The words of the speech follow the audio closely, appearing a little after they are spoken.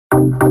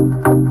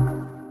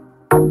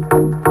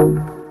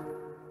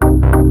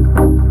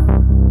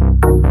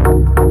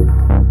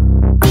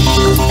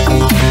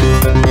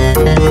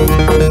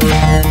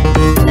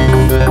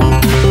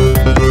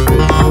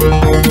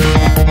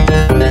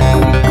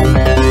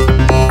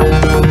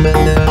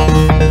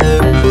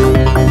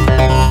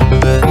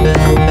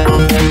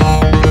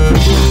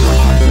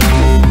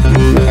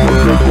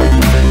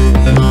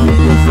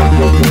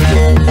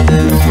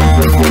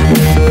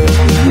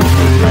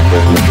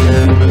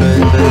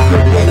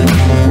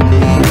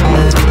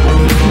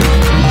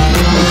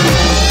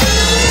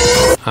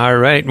All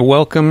right,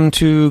 welcome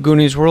to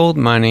Goonie's World.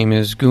 My name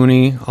is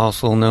Goonie,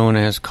 also known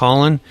as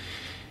Colin,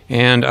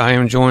 and I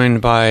am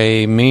joined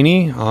by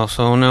Meanie,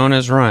 also known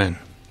as Ryan.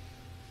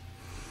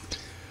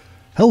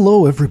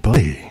 Hello,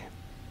 everybody.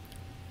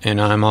 And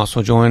I'm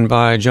also joined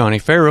by Johnny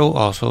Farrell,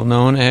 also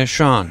known as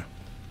Sean.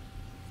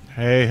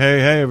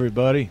 Hey,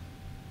 everybody.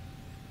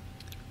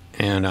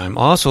 And I'm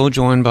also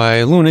joined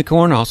by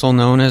Lunicorn, also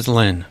known as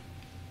Lynn.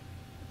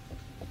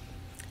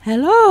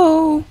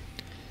 Hello.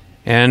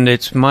 And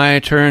it's my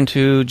turn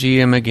to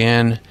GM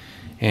again,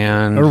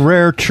 and A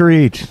rare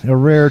treat.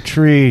 Yeah,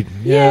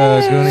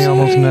 Goonie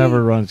almost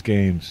never runs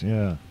games.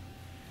 Yeah.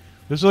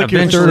 This is like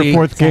your third or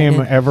fourth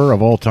game ever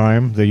of all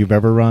time that you've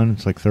ever run.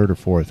 It's like third or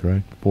fourth,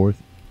 right?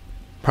 Fourth?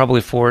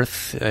 Probably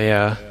fourth,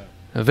 yeah.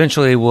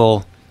 Eventually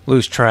we'll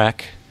lose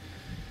track,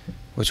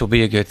 which will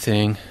be a good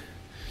thing.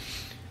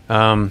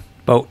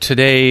 But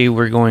today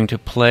we're going to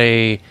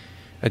play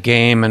a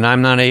game, and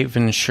I'm not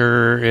even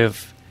sure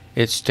if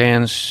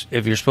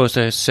if you're supposed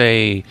to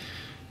say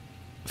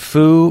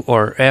foo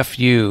or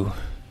F-U.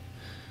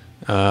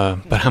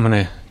 But I'm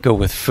going to go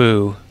with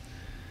foo,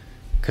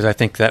 because I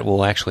think that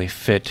will actually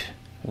fit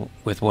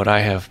with what I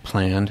have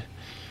planned.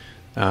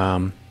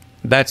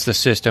 That's the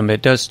system.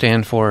 It does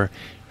stand for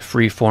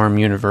Freeform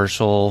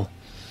Universal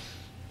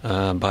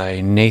by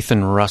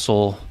Nathan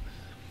Russell.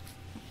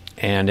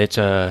 And it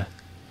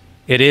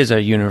is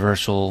a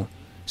universal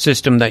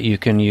system that you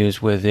can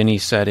use with any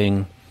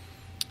setting.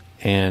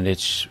 And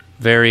it's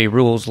very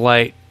rules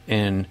light,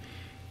 and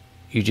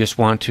you just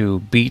want to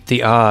beat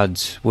the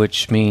odds,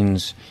 which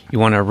means you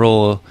want to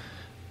roll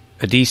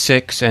a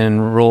d6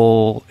 and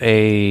roll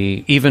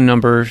a even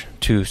number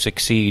to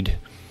succeed.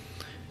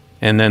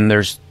 And then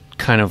there's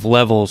kind of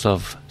levels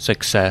of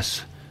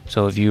success.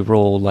 So if you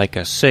roll like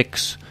a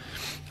 6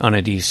 on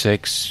a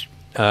d6,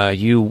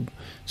 you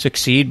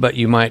succeed, but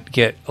you might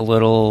get a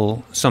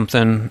little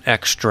something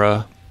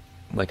extra,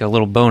 like a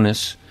little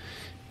bonus.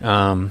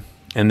 And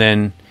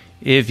then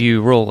if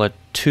you roll a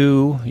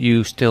 2,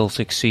 you still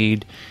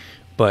succeed,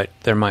 but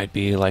there might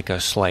be like a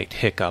slight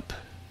hiccup.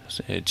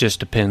 It just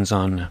depends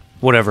on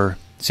whatever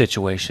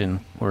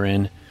situation we're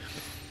in.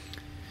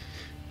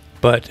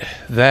 But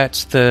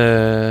that's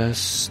the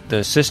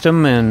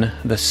system, and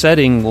the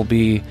setting will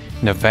be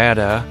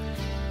Nevada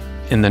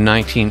in the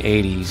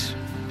 1980s.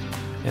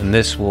 And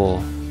this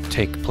will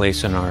take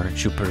place in our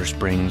Jupiter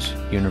Springs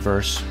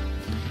universe.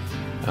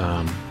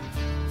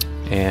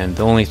 And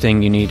the only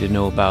thing you need to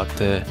know about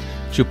the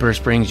Jupiter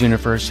Springs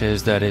universe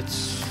is that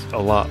it's a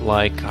lot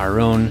like our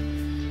own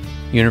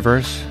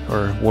universe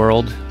or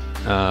world,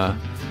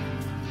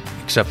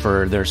 except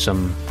for there's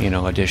some,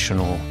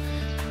 additional,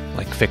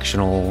 like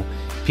fictional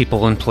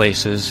people and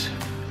places,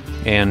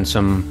 and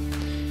some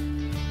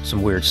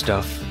weird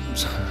stuff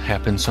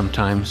happens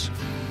sometimes.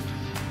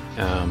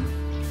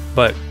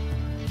 But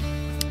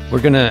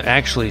we're going to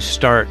actually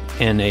start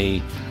in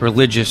a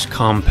religious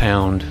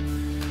compound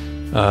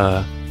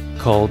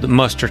called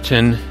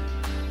Musterton.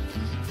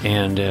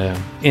 And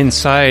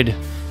inside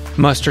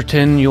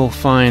Musterton, you'll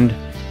find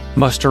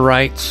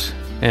Musterites,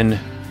 and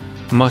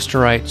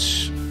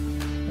Musterites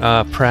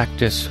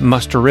practice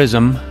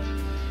Musterism,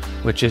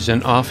 which is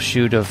an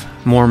offshoot of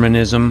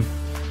Mormonism.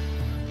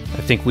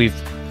 I think we've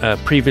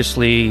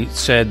previously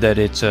said that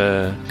it's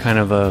a kind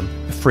of a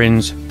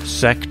fringe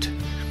sect.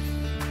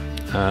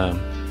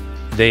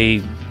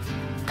 They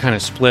kind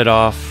of split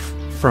off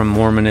from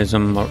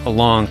Mormonism a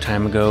long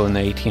time ago in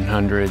the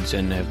 1800s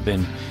and have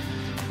been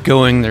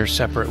going their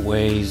separate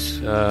ways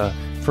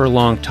for a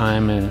long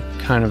time, and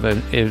kind of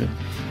it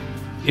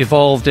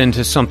evolved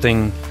into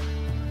something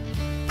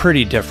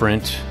pretty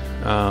different.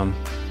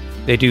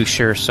 They do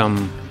share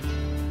some,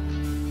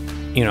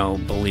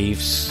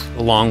 beliefs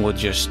along with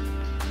just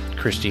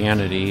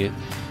Christianity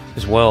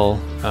as well,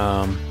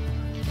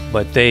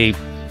 but they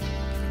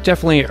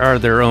definitely are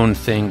their own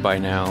thing by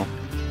now.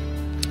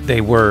 They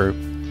were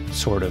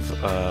sort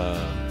of I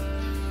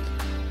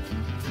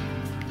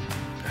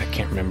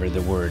can't remember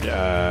the word,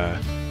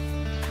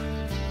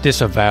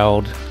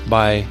 disavowed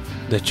by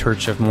the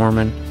Church of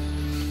Mormon.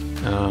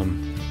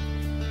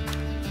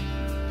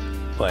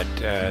 But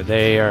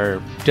they are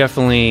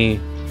definitely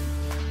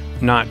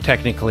not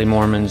technically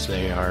Mormons.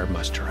 They are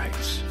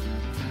Musterites.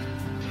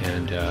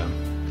 And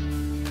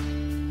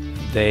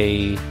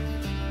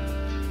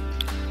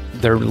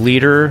their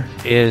leader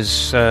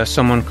is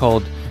someone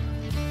called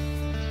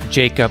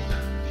Jacob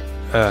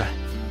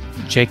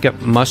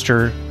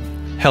Muster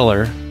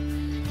Heller,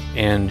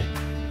 and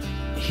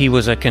he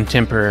was a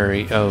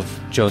contemporary of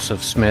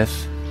Joseph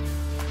Smith,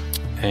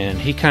 and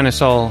he kind of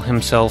saw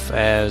himself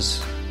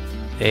as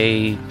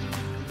a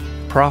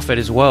prophet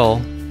as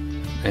well,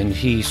 and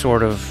he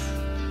sort of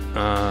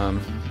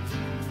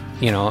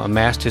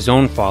amassed his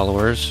own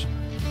followers,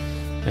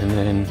 and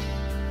then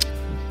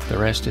the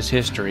rest is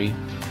history.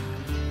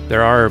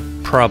 There are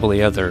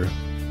probably other,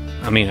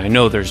 I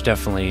know there's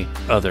definitely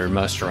other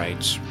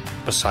Musterites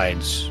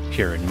besides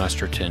here in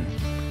Musterton,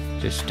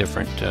 just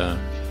different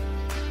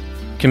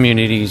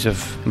communities of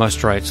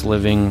Musterites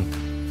living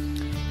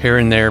here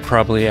and there,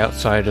 probably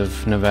outside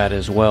of Nevada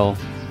as well.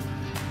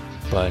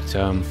 But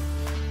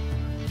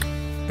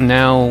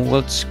now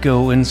let's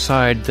go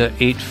inside the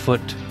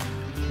 8-foot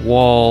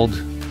walled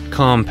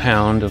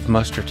compound of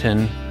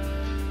Musterton,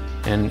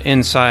 and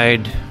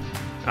inside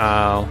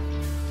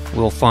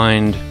we'll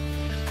find,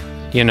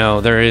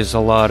 there is a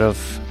lot of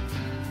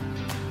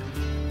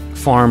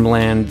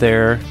farmland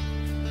there.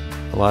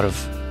 A lot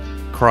of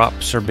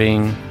crops are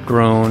being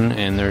grown,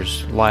 and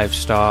there's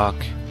livestock,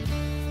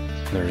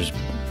 there's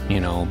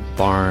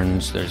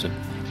barns, there's a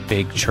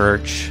big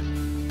church,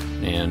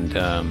 and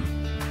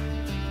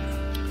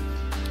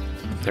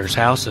there's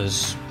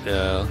houses.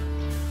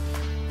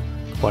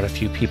 Quite a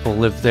few people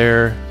live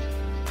there,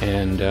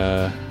 and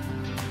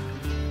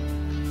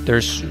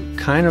there's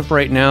kind of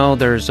right now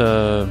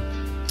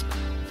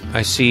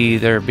I see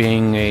there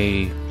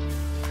being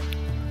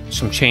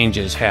some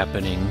changes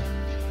happening,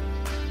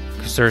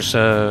 because there's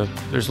a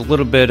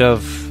little bit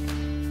of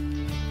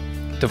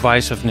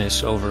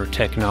divisiveness over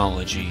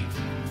technology.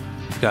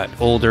 You've got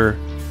older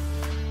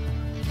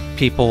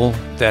people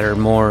that are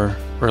more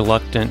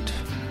reluctant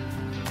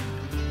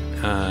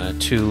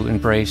to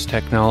embrace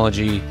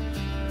technology,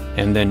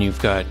 and then you've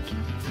got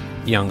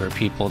younger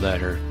people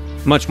that are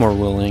much more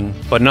willing,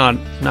 but not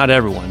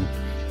everyone.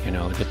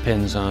 It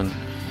depends on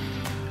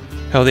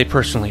how they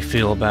personally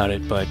feel about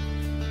it. But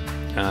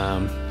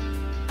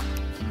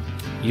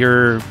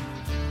your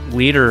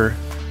leader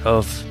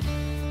of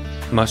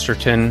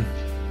Musterton,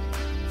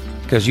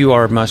 because you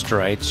are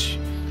Musterites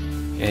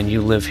and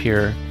you live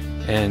here,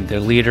 and the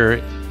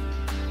leader,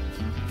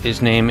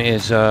 his name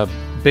is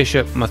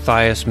Bishop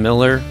Matthias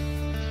Miller,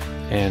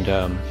 and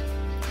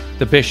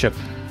the bishop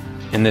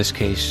in this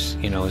case,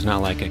 is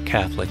not like a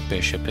Catholic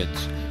bishop.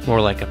 It's more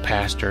like a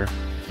pastor.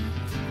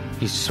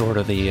 He's sort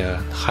of the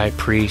high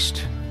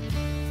priest,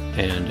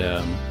 and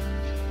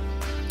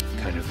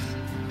kind of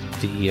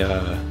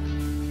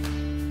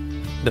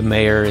the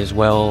mayor as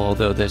well,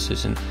 although this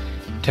isn't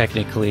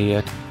technically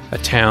a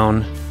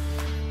town.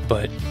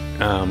 But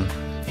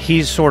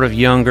he's sort of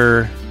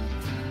younger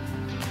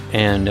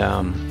and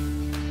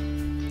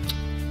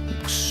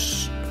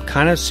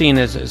kind of seen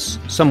as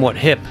somewhat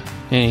hip.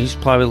 And he's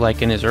probably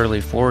like in his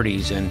early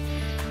 40s, and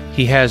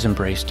he has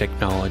embraced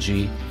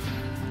technology,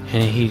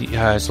 and he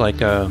has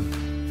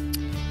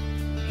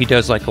he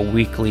does like a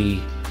weekly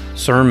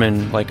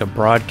sermon, like a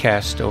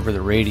broadcast over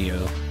the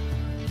radio,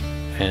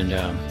 and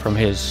from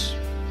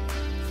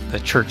the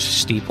church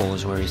steeple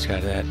is where he's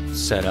got that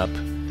set up.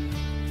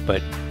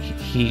 But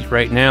he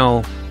right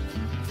now,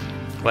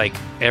 like,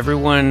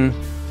 everyone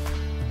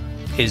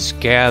is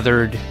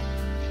gathered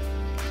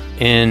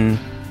in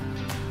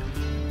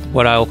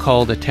what I'll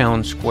call the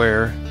town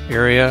square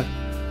area.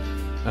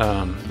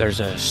 There's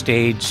a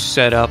stage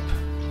set up,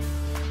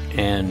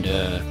 and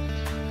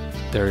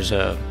there's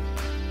like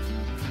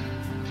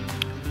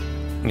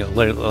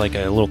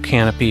a little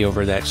canopy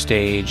over that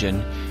stage,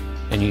 and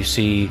you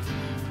see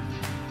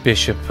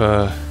Bishop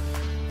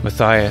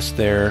Matthias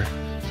there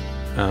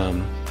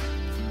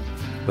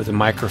with a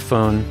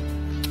microphone.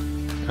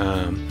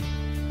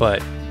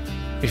 But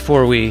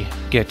before we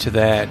get to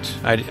that,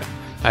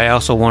 I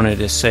also wanted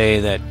to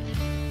say that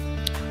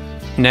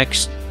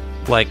next,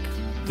 like,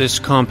 this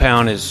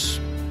compound is,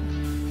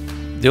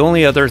 the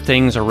only other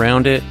things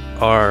around it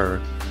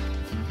are,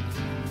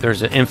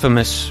 there's an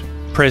infamous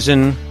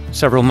prison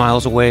several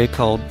miles away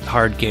called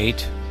Hard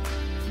Gate,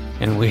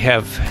 and we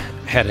have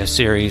had a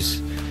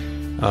series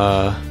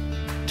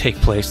take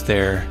place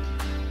there,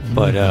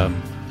 but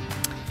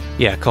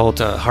called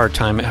Hard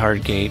Time at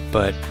Hard Gate,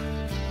 but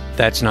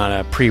that's not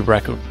a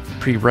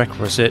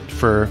prerequisite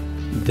for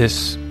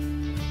this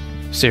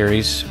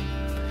series,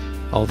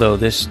 although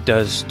this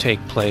does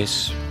take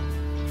place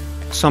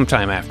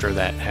sometime after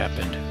that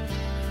happened,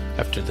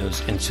 after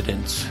those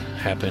incidents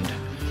happened.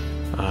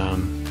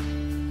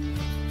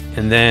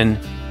 And then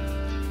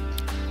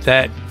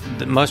the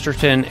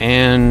Musterton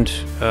and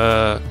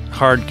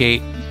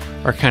Hardgate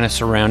are kind of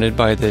surrounded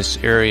by this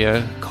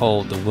area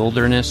called the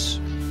Wilderness,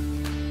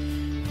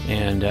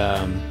 and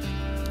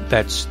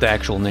that's the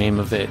actual name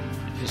of it.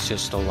 It's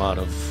just a lot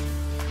of,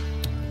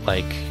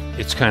 like,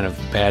 it's kind of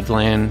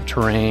badland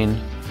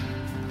terrain,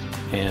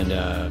 and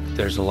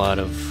there's a lot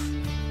of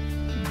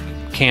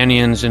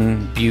canyons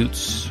and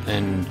buttes,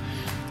 and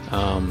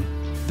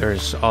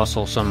there's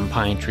also some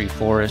pine tree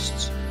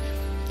forests.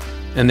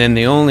 And then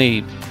the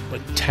only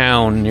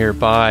town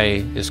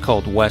nearby is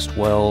called West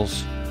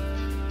Wells,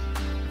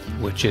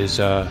 which is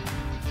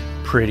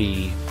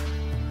pretty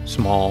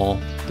small.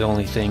 The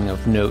only thing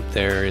of note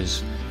there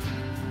is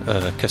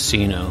a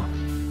casino,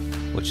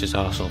 which is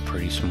also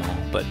pretty small,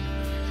 but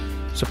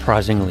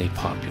surprisingly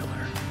popular.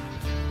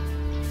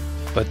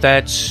 But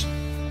that's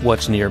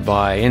what's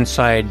nearby.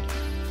 Inside,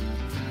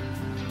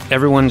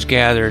 everyone's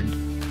gathered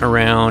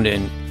around,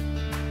 and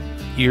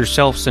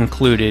yourselves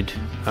included.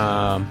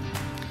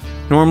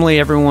 Normally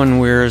everyone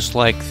wears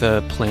like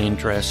the plain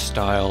dress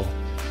style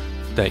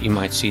that you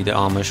might see the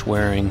Amish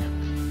wearing.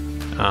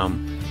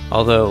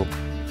 Although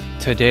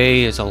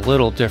today is a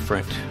little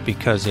different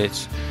because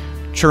it's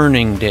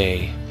Churning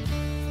Day,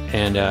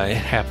 and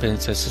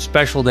it's a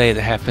special day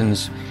that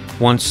happens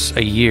once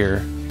a year,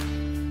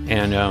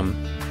 and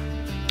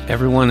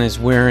everyone is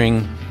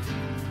wearing,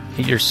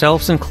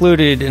 yourselves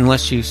included,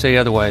 unless you say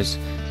otherwise,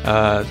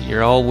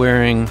 you're all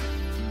wearing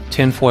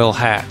tinfoil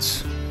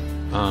hats.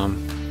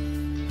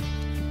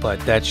 But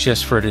that's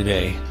just for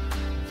today.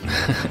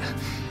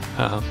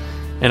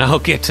 And I'll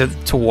get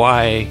to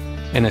why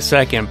in a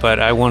second, but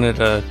I wanted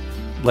to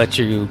let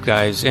you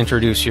guys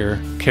introduce your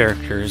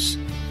characters.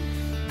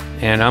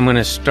 And I'm going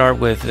to start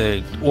with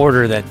the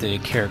order that the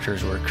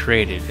characters were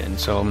created. And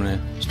so I'm going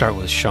to start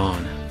with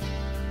Sean.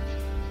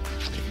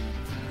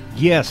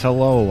 Yes,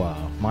 hello.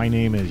 My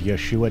name is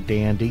Yeshua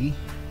Dandy.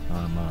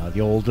 I'm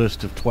the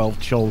oldest of 12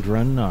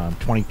 children. I'm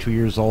 22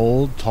 years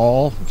old,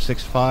 tall, I'm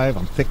 6'5",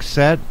 I'm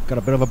thick-set, got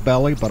a bit of a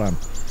belly, but I'm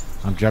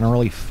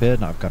generally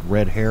fit. I've got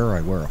red hair,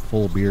 I wear a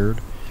full beard.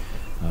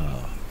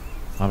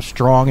 I'm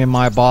strong in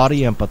my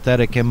body,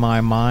 empathetic in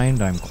my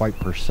mind, I'm quite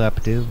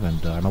perceptive,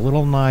 and I'm a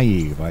little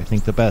naive. I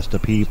think the best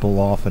of people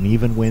often,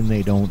 even when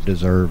they don't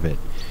deserve it.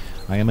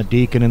 I am a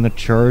deacon in the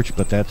church,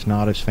 but that's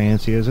not as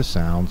fancy as it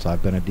sounds.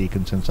 I've been a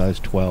deacon since I was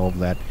 12.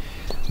 That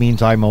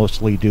means I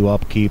mostly do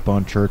upkeep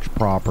on church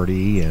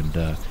property, and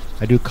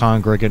I do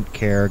congregant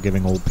care,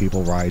 giving old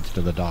people rides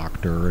to the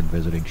doctor and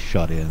visiting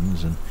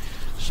shut-ins and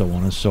so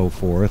on and so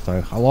forth.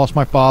 I lost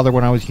my father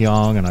when I was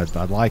young, and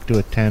I'd like to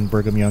attend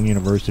Brigham Young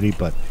University,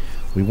 but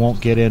we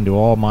won't get into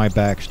all my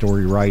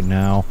backstory right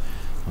now.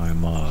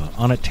 I'm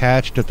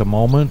unattached at the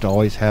moment,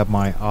 always have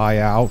my eye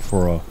out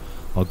for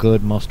a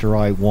good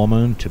Musterite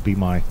woman to be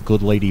my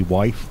good lady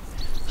wife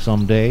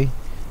someday,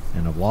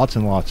 and have lots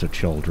and lots of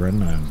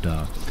children, and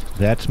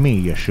that's me,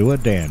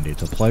 Yeshua Dandy.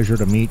 It's a pleasure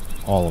to meet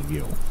all of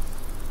you.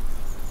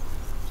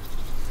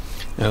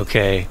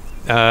 Okay,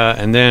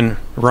 and then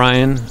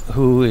Ryan,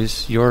 who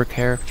is your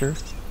character?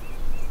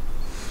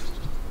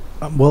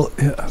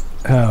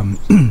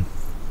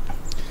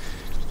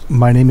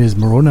 My name is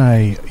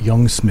Moroni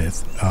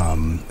Youngsmith.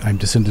 I'm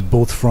descended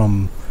both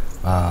from,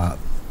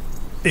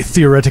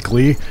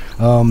 theoretically,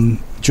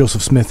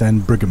 Joseph Smith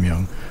and Brigham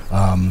Young,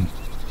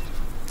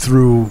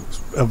 through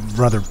a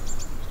rather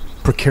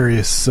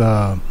precarious,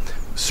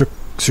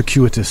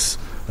 circuitous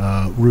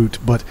route.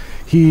 But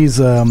he's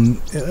like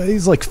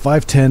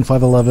 5'10",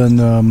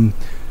 5'11",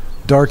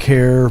 dark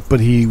hair, but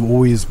he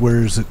always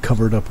wears it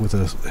covered up with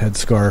a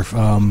headscarf,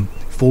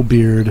 full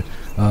beard,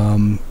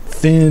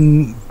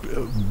 thin,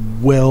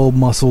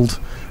 well-muscled,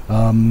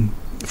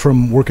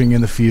 from working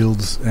in the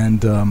fields,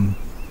 and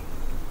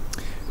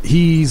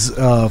he's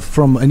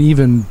from an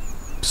even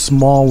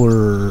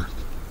smaller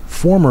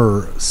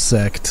former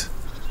sect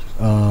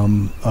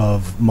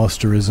of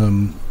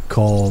Musterism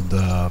called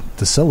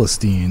the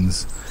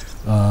Celestines,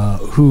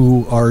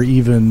 who are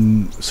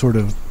even sort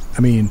of,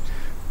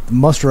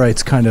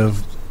 Musterites kind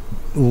of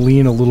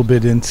lean a little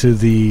bit into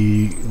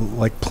the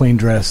like plain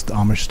dressed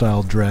Amish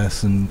style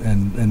dress,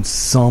 and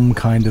some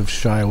kind of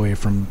shy away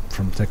from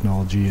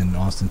technology and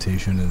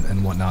ostentation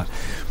and whatnot.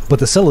 But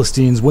the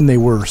Celestines, when they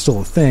were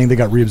still a thing, they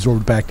got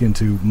reabsorbed back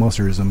into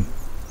Musterism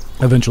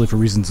eventually for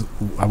reasons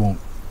I won't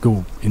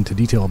go into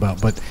detail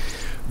about. But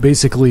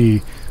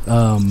basically,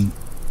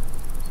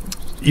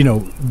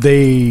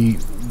 they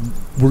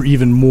were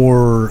even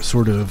more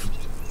sort of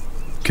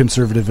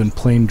conservative and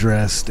plain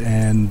dressed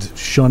and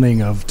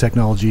shunning of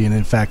technology, and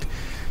in fact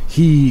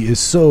he is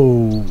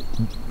so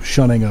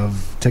shunning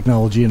of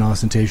technology and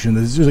ostentation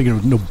there's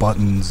just no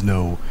buttons,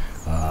 nothing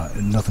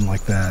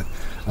like that,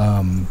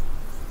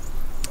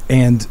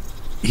 and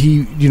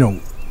he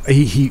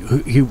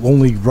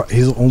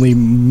his only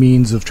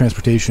means of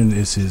transportation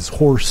is his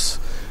horse,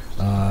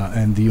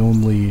 and the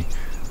only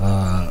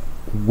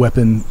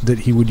weapon that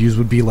he would use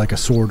would be like a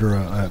sword,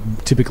 or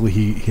typically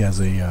he has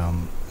a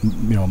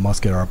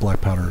musket or a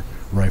black powder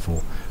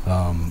rifle,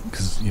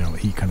 because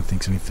he kind of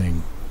thinks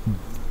anything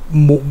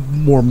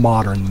more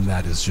modern than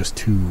that is just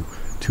too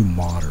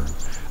modern,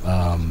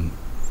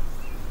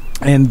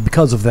 and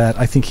because of that,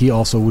 I think he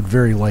also would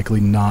very likely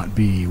not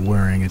be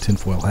wearing a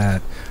tinfoil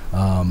hat,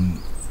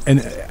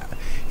 and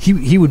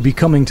he would be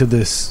coming to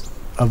this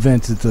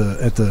event at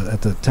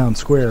the town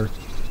square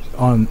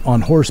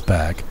on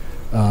horseback,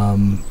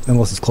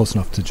 unless it's close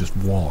enough to just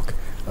walk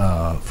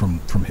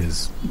from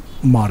his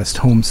modest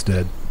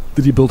homestead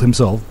that he built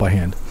himself by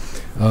hand.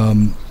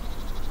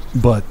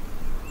 But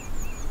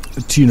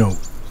to,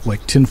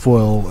 like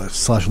tinfoil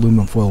 /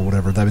 aluminum foil,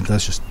 whatever,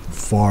 that's just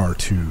far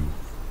too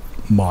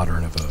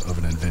modern of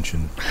an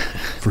invention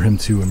for him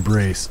to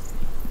embrace.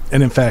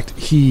 And in fact,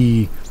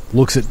 he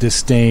looks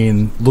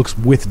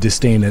with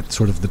disdain at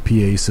sort of the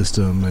PA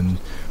system and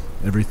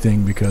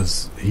everything,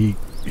 because he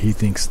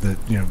thinks that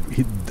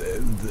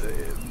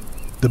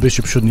the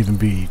bishop shouldn't even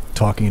be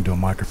talking into a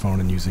microphone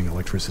and using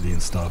electricity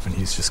and stuff, and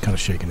he's just kind of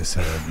shaking his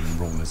head and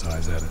rolling his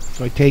eyes at it.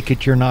 So I take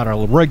it you're not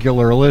a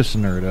regular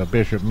listener to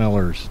Bishop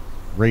Miller's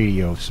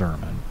radio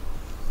sermon.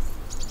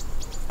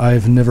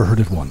 I've never heard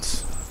it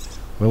once.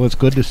 Well, it's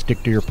good to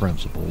stick to your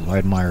principles. I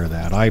admire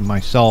that. I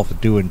myself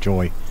do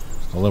enjoy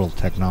a little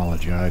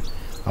technology. I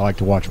like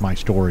to watch my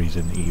stories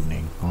in the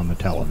evening on the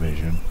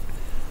television.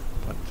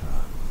 But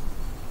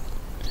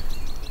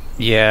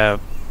Yeah,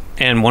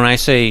 and when I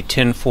say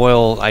tin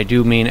foil, I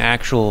do mean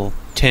actual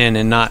tin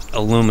and not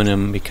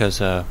aluminum,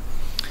 because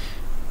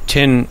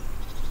tin,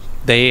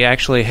 they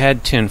actually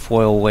had tin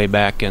foil way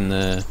back in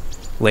the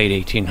late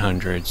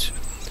 1800s.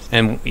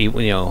 And,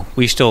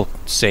 we still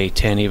say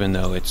tin even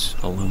though it's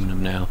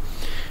aluminum now.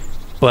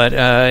 But,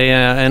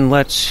 yeah, and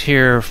let's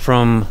hear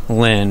from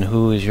Lynn.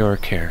 Who is your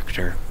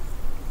character?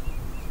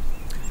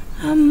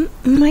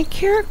 My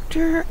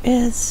character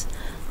is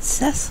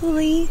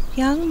Cecily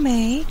Young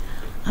May.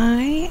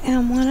 I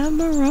am one of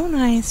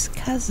Moroni's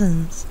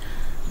cousins,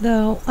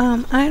 though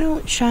I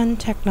don't shun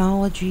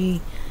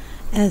technology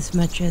as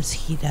much as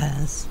he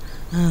does.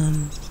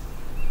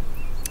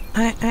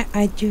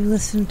 I do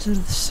listen to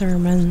the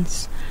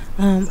sermons.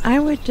 I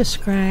would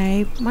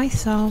describe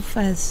myself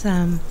as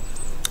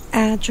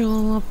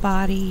agile of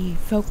body,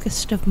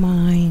 focused of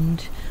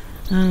mind,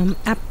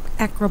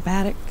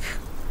 acrobatic,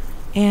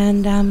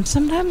 and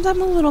sometimes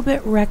I'm a little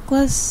bit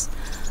reckless.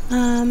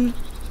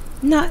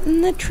 Not in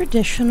the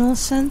traditional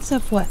sense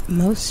of what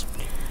most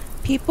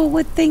people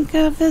would think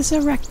of as a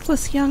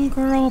reckless young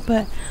girl,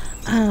 but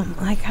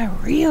I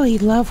really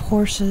love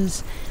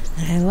horses,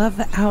 and I love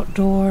the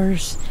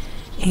outdoors,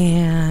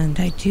 and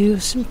I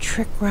do some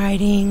trick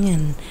riding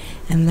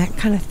and that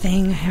kind of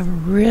thing. I have a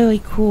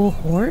really cool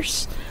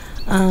horse.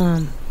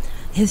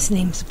 His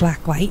name's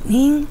Black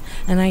Lightning,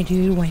 and I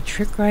do my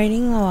trick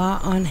riding a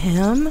lot on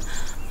him.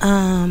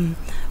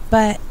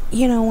 But,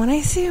 when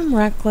I say I'm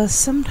reckless,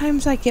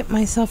 sometimes I get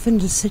myself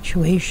into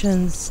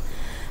situations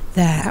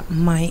that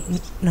might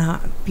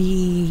not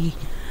be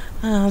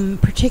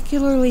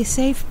particularly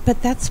safe,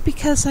 but that's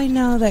because I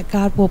know that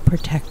God will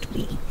protect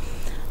me.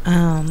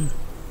 I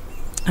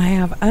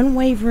have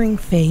unwavering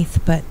faith,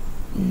 but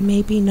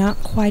maybe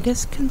not quite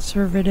as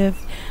conservative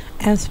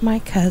as my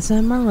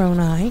cousin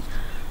Moroni.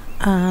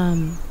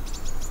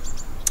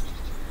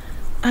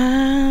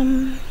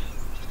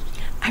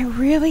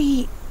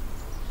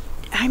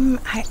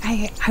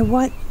 I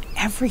want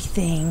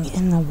everything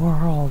in the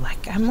world.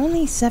 I'm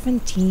only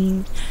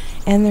 17,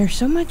 and there's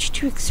so much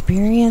to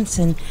experience,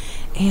 and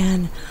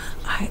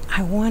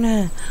I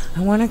wanna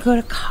go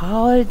to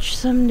college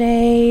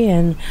someday,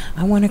 and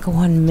I wanna go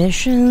on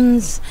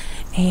missions,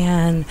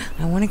 and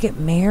I wanna get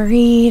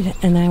married,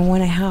 and I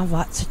wanna have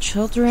lots of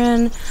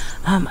children.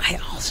 I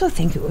also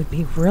think it would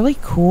be really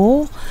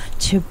cool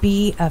to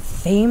be a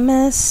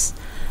famous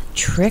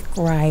trick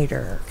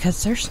rider,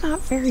 because there's not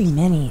very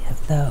many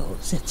of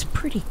those. It's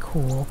pretty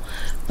cool,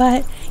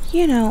 but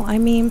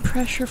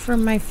pressure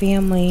from my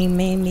family,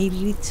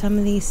 maybe some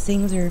of these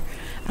things are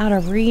out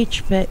of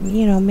reach, but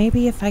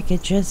maybe if I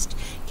could just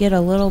get a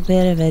little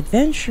bit of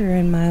adventure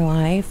in my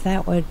life,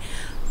 that would.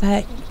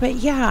 But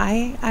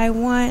yeah, I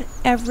want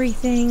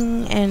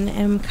everything, and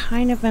am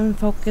kind of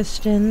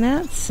unfocused in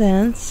that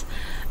sense.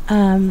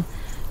 Don't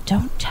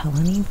tell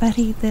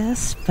anybody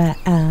this, but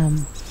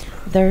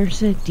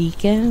there's a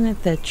deacon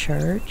at the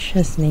church.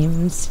 His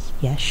name's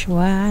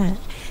Yeshua.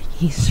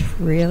 He's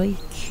really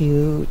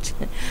cute.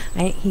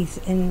 He's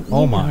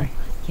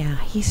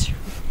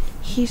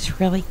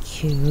really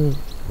cute.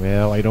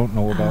 Well, I don't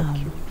know about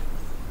cute.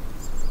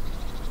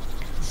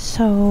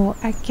 So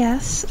I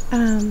guess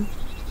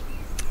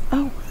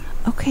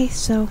okay,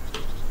 so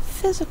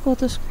physical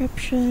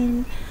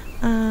description.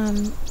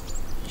 I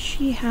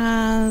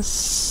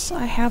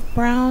have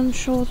brown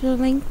shoulder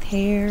length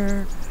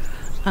hair,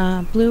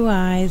 blue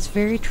eyes,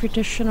 very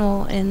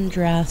traditional in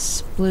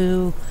dress,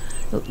 blue,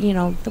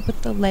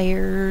 with the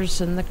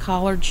layers and the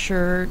collared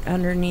shirt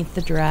underneath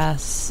the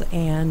dress,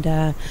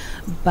 and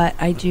but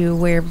I do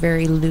wear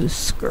very loose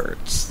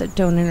skirts that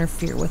don't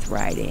interfere with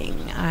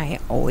riding. I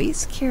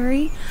always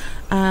carry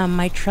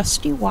my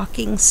trusty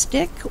walking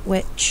stick,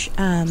 which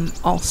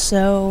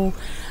also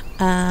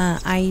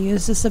I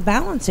use as a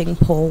balancing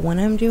pole when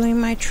I'm doing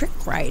my trick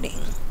riding.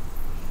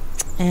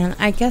 And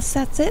I guess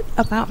that's it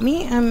about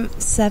me. I'm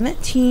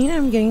 17.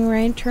 I'm getting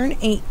ready to turn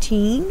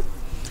 18.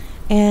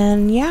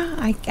 And yeah,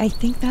 I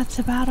think that's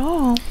about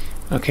all.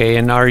 Okay,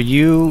 and are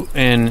you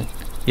and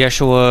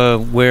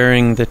Yeshua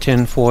wearing the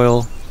tin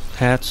foil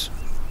hats?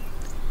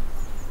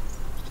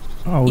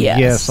 Oh,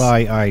 yes,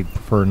 I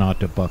prefer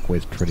not to buck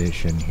with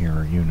tradition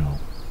here,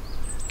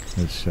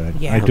 It's,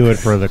 I do it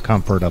for the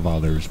comfort of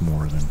others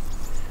more than,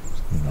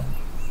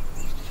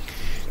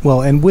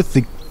 Well, and with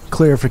the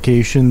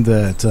clarification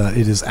that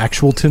it is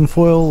actual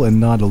tinfoil and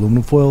not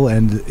aluminum foil,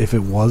 and if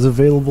it was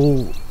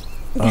available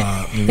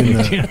in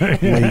the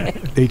late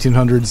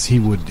 1800s, he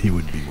would be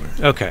wearing.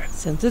 Okay.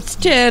 Since it's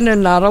tin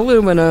and not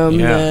aluminum,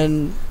 Yeah.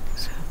 then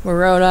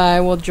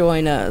Moroni will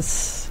join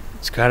us.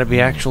 It's got to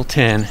be actual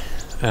tin.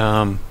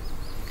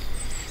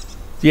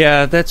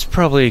 Yeah, that's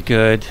probably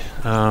good.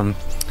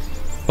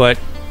 But,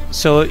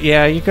 so,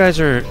 yeah, you guys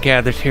are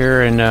gathered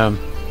here, and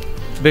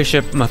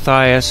Bishop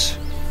Matthias,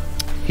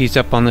 he's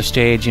up on the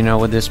stage,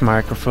 with this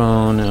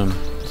microphone.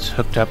 It's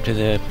hooked up to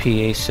the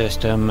PA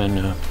system,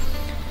 and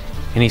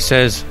he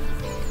says,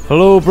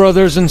 "Hello,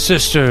 brothers and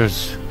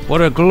sisters.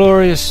 What a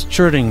glorious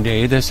churning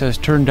day this has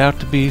turned out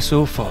to be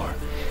so far.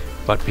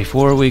 But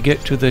before we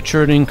get to the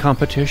churning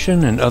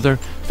competition and other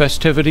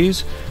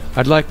festivities,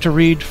 I'd like to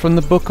read from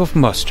the Book of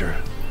Muster."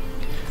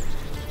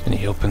 And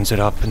he opens it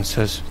up and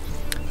says,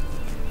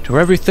 "To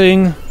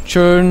everything,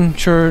 churn,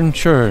 churn,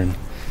 churn.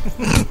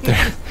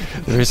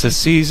 There is a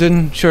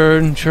season,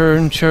 churn,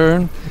 churn,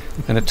 churn,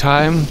 and a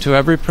time to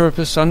every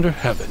purpose under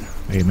heaven."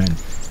 Amen.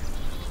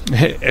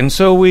 And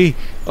so we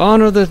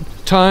honor the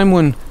time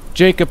when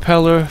Jacob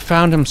Heller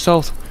found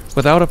himself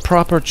without a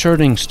proper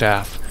churning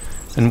staff,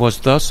 and was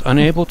thus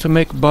unable to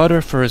make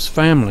butter for his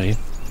family,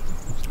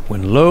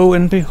 when lo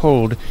and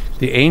behold,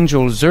 the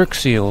angel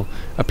Xerxes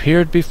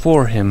appeared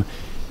before him,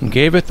 and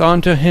gaveth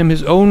unto him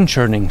his own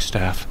churning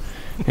staff,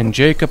 and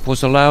Jacob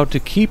was allowed to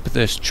keep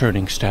this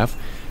churning staff,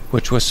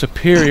 which was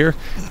superior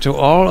to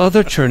all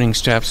other churning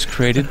staffs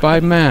created by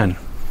man.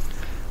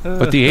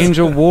 But the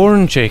angel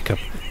warned Jacob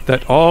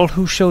that all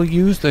who shall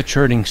use the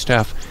churning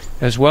staff,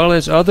 as well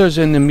as others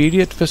in the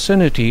immediate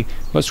vicinity,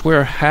 must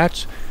wear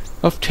hats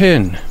of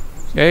tin.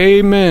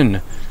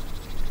 Amen.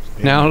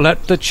 Now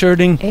let the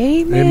churning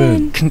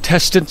Amen.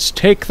 contestants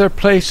take their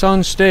place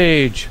on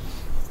stage.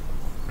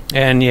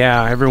 And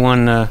yeah,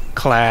 everyone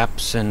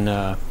claps,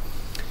 and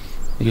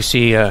you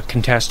see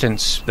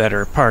contestants that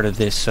are part of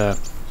this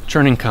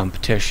churning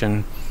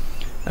competition.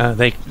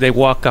 They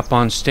walk up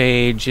on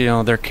stage.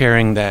 They're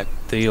carrying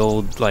the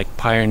old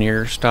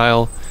pioneer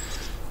style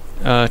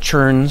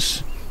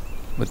churns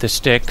with the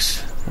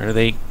sticks, or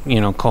they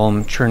call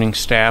them churning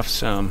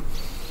staffs. And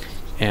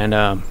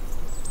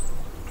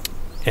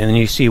then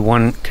you see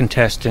one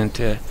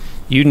contestant.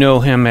 You know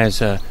him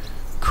as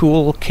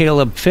Cool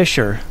Caleb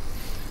Fisher.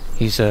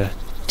 He's a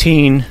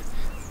teen,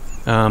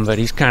 but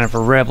he's kind of a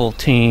rebel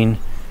teen.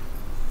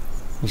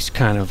 He's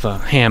kind of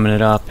hamming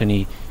it up, and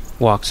he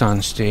walks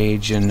on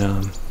stage,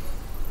 and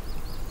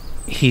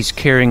he's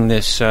carrying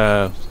this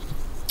boom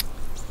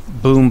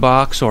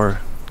box, or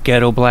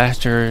ghetto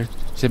blaster,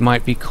 as it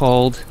might be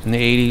called in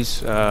the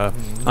 80s,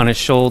 on his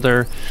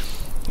shoulder,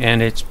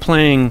 and it's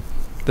playing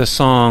the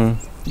song.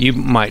 You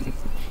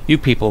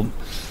people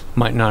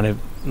might not have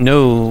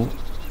know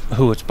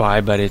who it's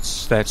by, but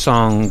it's that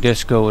song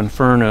Disco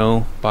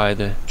Inferno by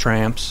the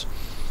Tramps.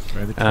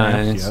 By the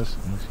Tramps,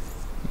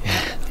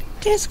 yes.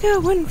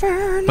 Disco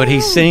Inferno. But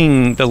he's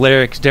singing the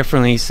lyrics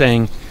differently. He's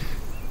saying,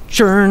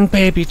 "Churn,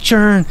 baby,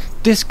 churn,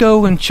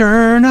 disco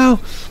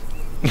inferno."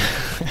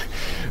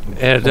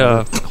 And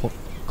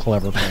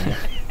clever plan.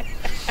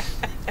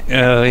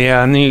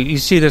 yeah, and you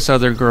see this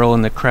other girl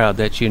in the crowd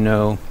that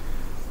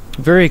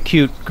very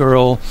cute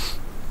girl.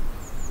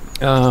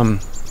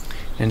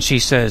 And she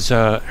says,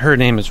 her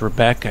name is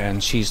Rebecca,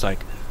 and she's like,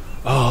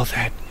 "Oh,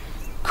 that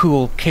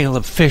cool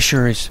Caleb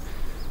Fisher is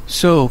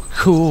so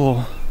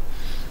cool."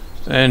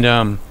 And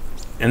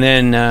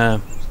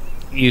then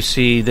you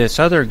see this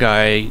other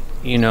guy,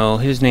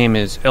 his name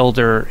is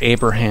Elder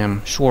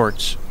Abraham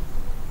Schwartz.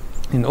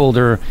 An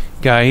older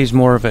guy, he's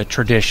more of a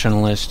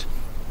traditionalist.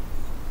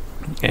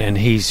 And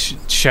he's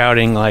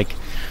shouting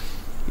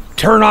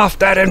 "Turn off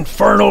that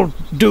infernal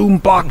doom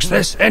box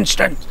this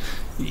instant!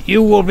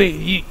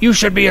 You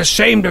should be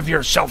ashamed of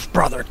yourself,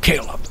 brother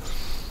Caleb."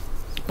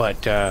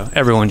 But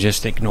everyone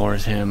just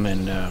ignores him,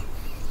 and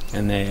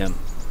the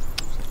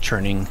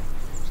churning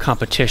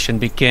competition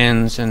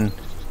begins, and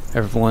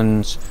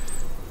everyone's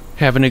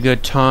having a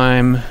good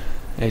time.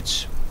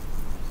 It's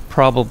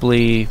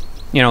probably,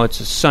 it's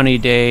a sunny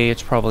day.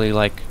 It's probably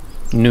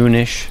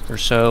noonish or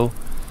so.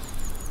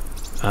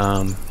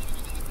 And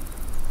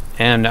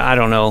I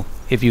don't know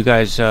if you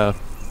guys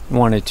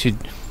wanted to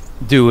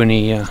do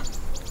any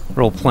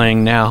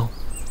role-playing now.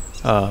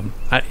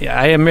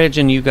 I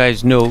imagine you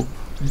guys know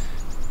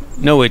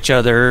each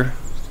other.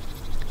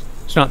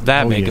 It's not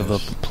that big of a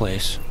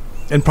place.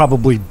 And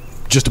probably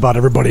just about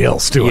everybody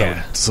else, too,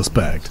 Yeah. I would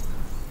suspect.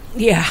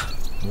 Yeah.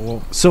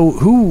 So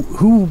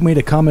who made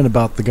a comment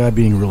about the guy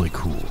being really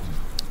cool?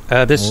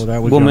 This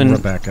that was woman... young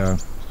Rebecca.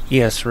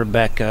 Yes,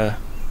 Rebecca.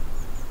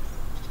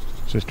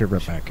 Sister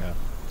Rebecca.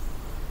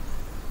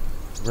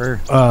 Very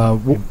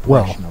Well,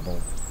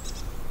 impressionable.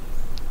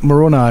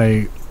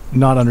 Moroni,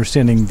 not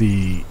understanding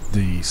the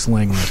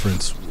slang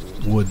reference,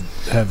 would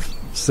have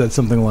said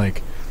something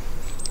like,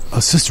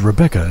 "Sister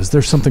Rebecca, is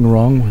there something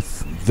wrong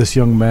with this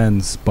young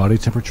man's body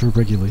temperature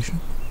regulation?"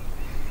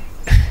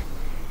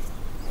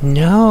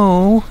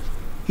 No,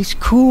 he's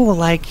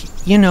cool.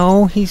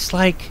 He's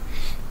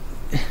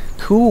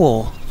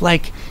cool.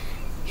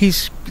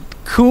 He's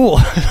cool.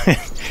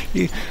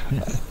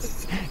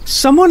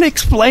 Someone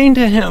explain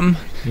to him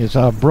His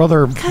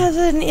brother...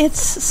 Cousin, it's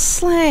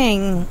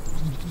slang.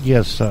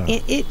 Yes,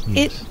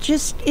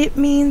 It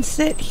means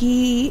that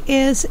he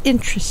is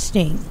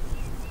interesting.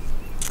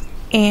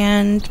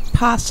 And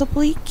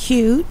possibly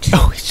cute.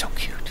 Oh, he's so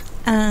cute.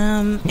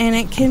 And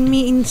it can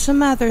mean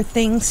some other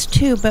things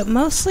too, but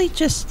mostly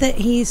just that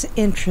he's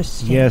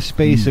interesting. Yes,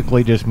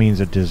 basically just means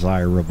a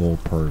desirable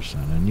person,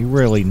 and you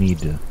really need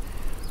to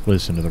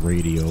listen to the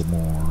radio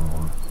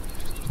more,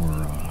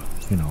 or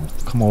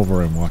come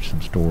over and watch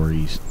some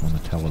stories on the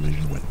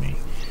television with me.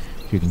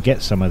 You can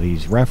get some of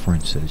these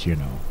references,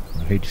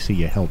 I hate to see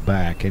you held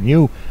back. And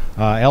you,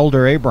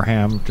 Elder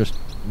Abraham, just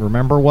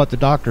remember what the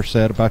doctor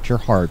said about your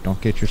heart.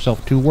 Don't get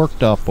yourself too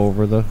worked up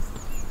over the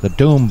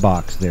doom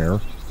box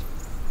there.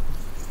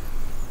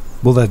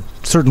 Well, that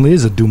certainly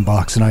is a doom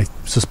box, and I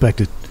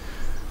suspect it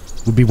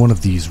would be one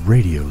of these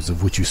radios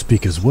of which you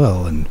speak as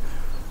well, and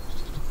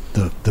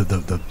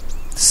the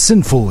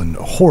sinful and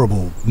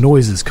horrible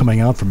noises coming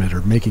out from it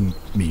are making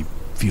me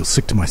feel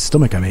sick to my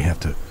stomach. I may have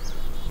to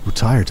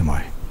retire to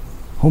my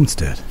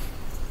homestead.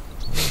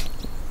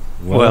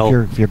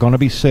 Well, if you're going to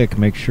be sick,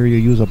 make sure you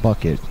use a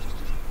bucket.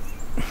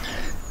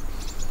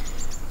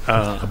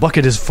 A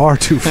bucket is far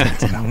too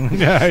fancy now.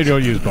 Yeah, I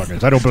don't use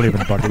buckets. I don't believe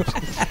in buckets.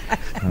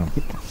 No.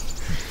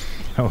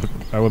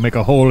 I will make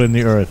a hole in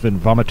the earth and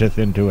vomiteth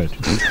into it.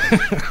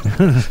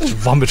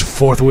 Vomit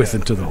forthwith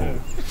into the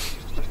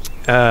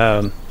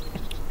hole.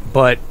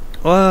 But,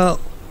 well,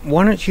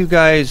 why don't you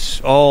guys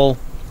all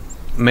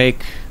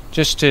make,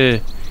 just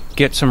to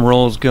get some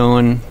rolls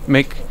going,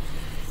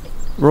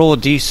 roll a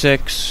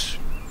d6,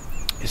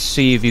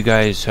 see if you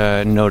guys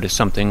notice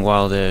something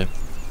while the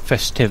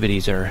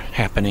festivities are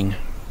happening.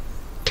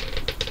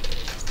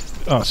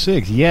 Oh,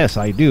 6. Yes,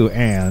 I do.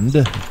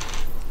 And...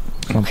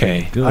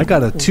 Okay. Good. I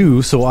got a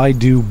 2, so I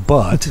do,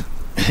 but...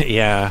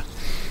 Yeah.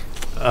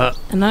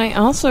 And I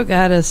also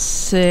got a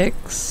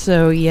 6,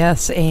 so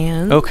yes,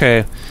 and...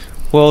 Okay.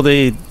 Well,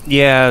 the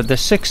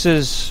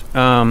 6s,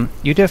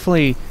 you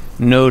definitely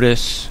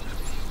notice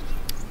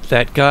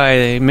that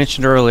guy I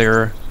mentioned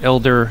earlier,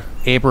 Elder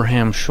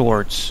Abraham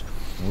Schwartz.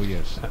 Oh,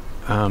 yes.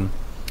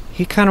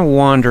 He kind of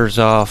wanders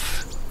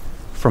off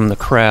from the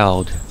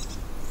crowd.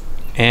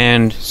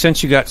 And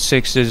since you got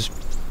 6s,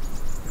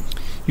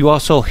 you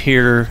also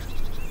hear...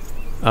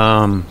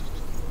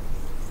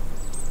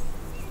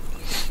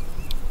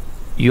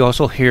 you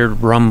also hear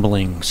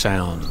rumbling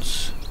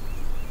sounds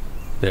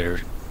that are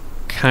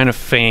kind of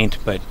faint,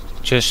 but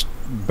just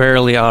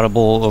barely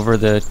audible over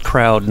the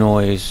crowd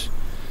noise.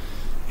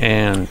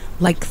 And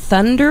like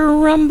thunder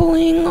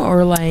rumbling,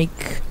 or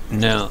like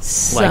no,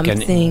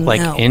 something like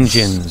else?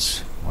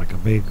 Engines, like a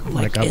big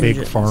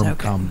engines, farm okay.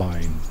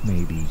 combine,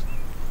 maybe.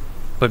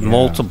 but Yeah.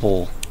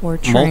 multiple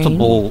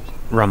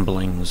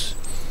rumblings.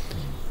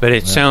 But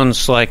it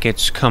sounds like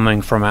it's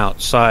coming from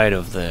outside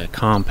of the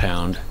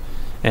compound,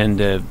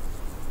 and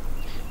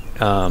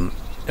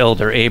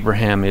Elder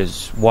Abraham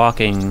is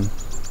walking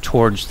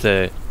towards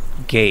the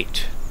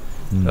gate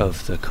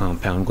of the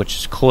compound, which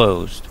is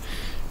closed.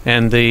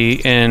 And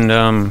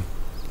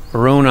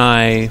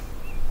Moroni,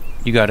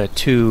 you got a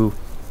 2.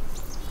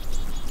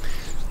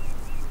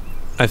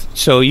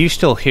 So you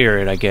still hear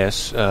it, I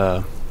guess,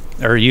 not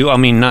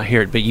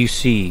hear it, but you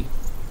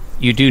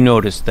do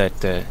notice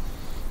that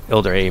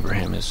Elder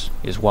Abraham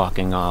is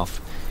walking off,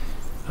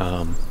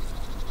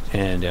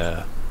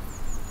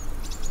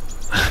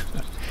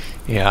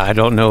 yeah, I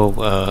don't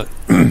know.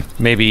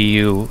 Maybe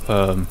you,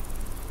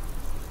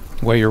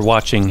 while you're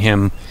watching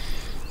him,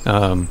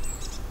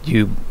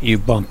 you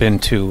bump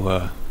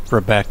into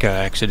Rebecca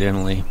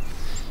accidentally,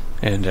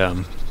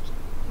 and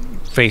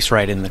face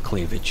right in the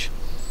cleavage.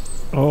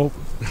 Oh.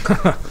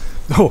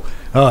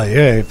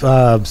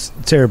 yeah.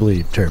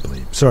 Terribly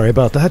sorry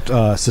about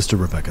that, Sister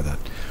Rebecca. That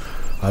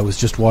I was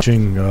just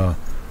watching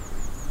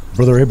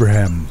Brother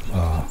Abraham.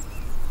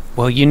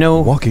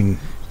 Well, walking.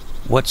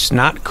 What's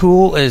not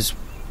cool is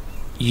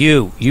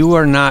you. You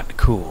are not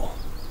cool.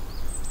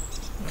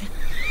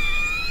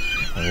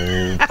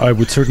 I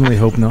would certainly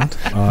hope not.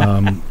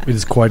 It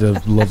is quite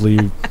a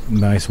lovely,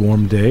 nice,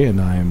 warm day, and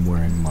I am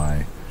wearing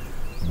my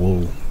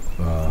wool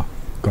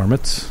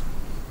garments.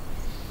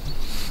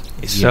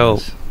 So,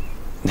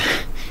 yes.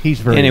 He's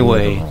very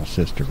anyway, literal,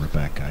 Sister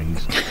Rebecca.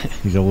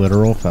 He's a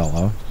literal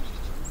fellow.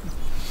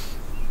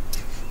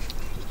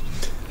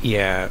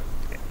 Yeah.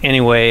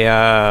 Anyway,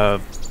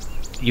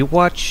 you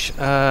watch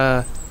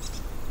Elder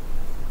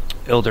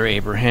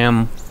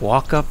Abraham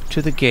walk up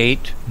to the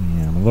gate.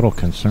 Yeah, I'm a little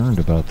concerned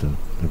about the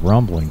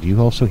rumbling. Do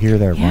you also hear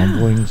that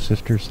rumbling,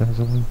 Sister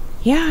Cecily?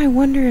 Yeah, I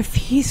wonder if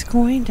he's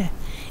going to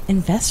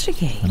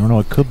investigate. I don't know.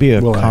 It could be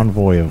a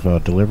convoy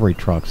of delivery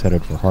trucks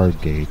headed for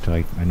Hardgate.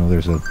 I know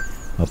there's a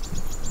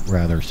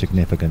rather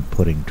significant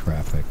pudding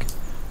traffic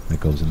that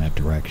goes in that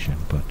direction,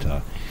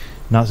 but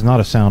not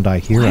a sound I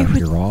hear out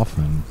here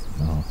often.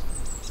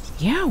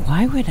 Yeah,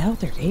 why would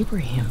Elder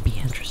Abraham be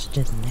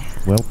interested in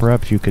that? Well,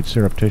 perhaps you could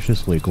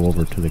surreptitiously go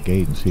over to the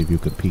gate and see if you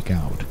could peek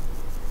out.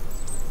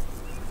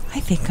 I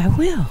think I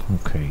will.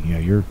 Okay, yeah,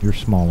 you're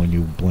small and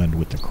you blend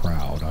with the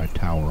crowd. I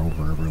tower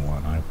over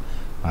everyone.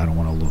 I don't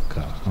want to look.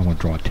 I want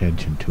to draw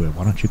attention to it.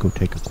 Why don't you go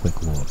take a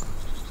quick look?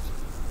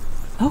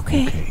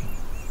 Okay. Okay.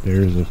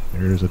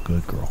 There's a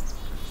good girl.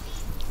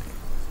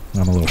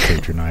 I'm a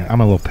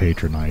little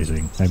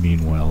patronizing. I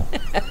mean well.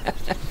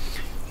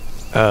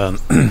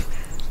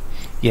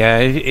 Yeah,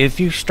 if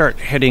you start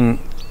heading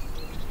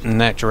in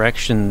that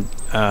direction,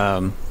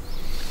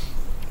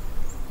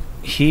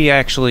 he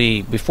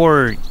actually,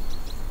 before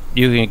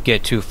you can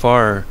get too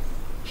far,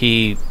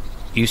 you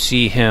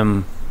see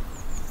him.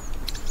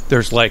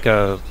 There's like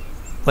a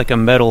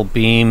metal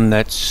beam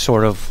that's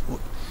sort of,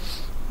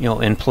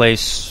 in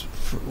place,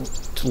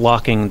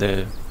 locking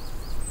the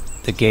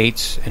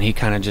gates, and he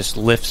kind of just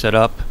lifts it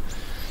up.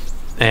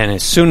 And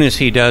as soon as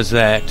he does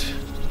that,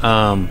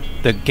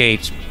 the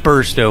gates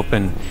burst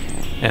open,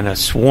 and a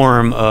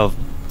swarm of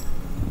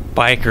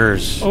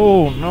bikers.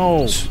 Oh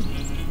no!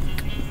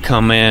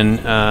 Come in,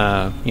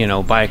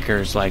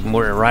 bikers like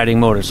riding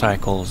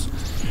motorcycles,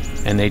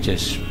 and they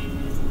just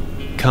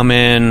come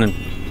in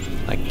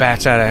like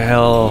bats out of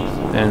hell,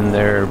 and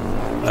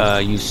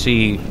you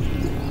see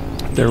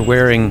they're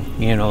wearing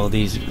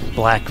these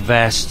black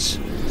vests,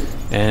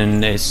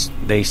 and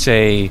they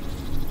say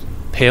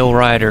Pale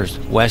Riders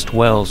West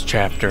Wells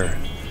chapter.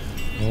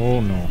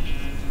 Oh no!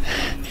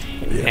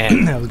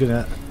 And I was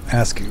gonna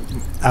ask you,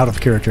 out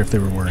of character, if they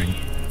were wearing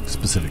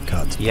specific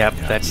cuts. Yep,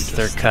 that's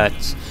their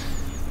cuts.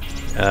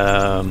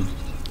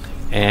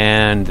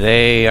 And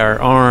they are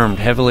armed,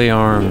 heavily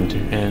armed,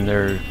 and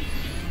it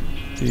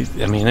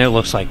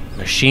looks like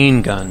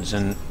machine guns,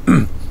 and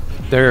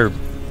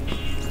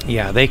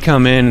they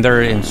come in,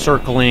 they're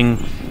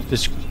encircling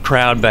this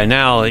crowd. By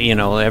now,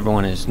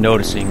 everyone is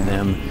noticing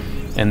them,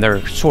 and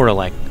they're sort of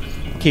like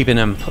keeping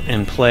them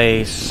in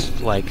place,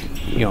 like,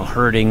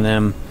 hurting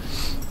them,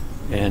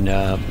 and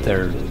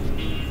they're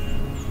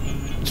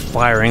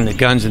firing the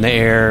guns in the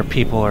air.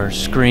 People are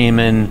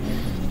screaming,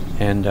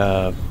 and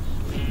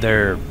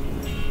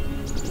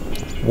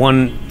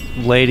one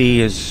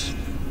lady is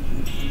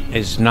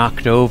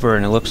knocked over,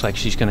 and it looks like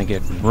she's going to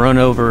get run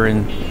over,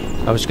 and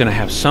I was going to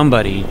have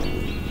somebody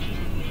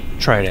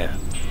try to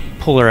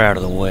pull her out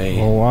of the way.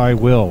 Oh, I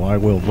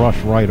will rush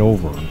right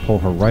over and pull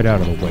her right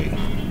out of the way.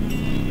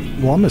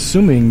 Well, I'm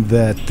assuming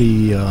that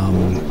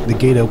the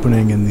gate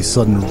opening and the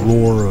sudden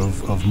roar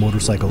of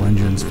motorcycle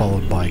engines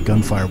followed by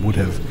gunfire would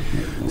have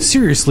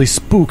seriously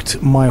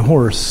spooked my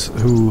horse,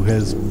 who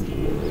has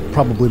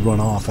probably run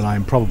off, and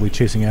I'm probably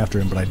chasing after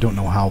him, but I don't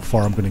know how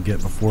far I'm going to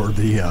get before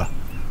the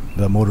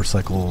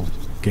motorcycle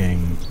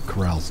gang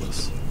corrals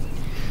us.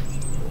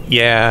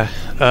 Yeah,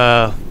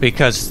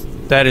 because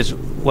that is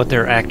what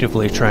they're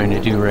actively trying to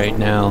do right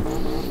now,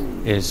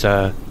 is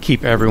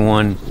keep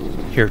everyone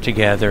here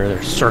together.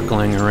 They're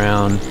circling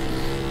around.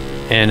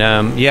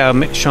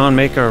 And, Sean,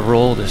 make a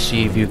roll to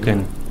see if you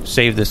can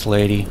save this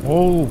lady.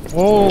 Oh,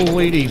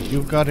 lady,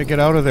 you've got to get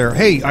out of there.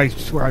 Hey, I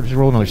swear I just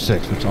rolled another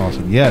 6. That's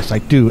awesome. Yes, I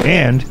do.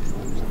 And...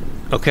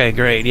 Okay,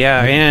 great.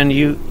 Yeah, and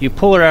you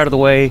pull her out of the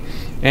way,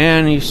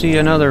 and you see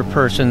another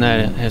person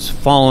that has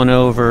fallen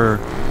over,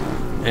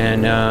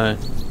 and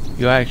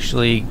you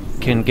actually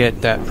can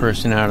get that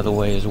person out of the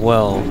way as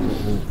well.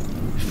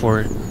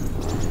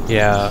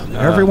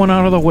 Everyone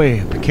out of the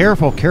way. Be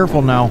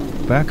careful now.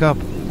 Back up.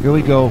 Here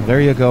we go.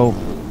 There you go.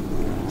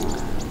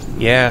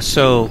 Yeah,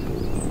 so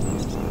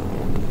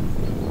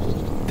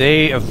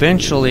they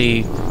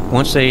eventually,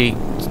 once they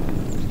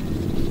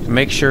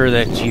make sure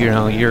that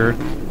you're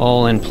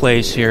all in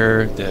place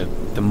here,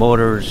 the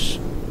motors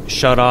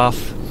shut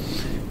off,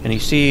 and you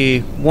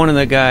see one of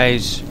the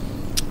guys.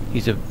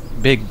 He's a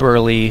big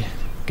burly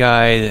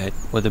guy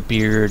with a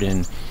beard,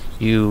 and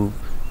you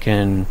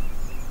can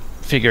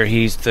figure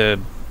he's the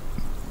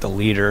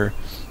leader.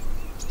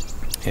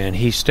 And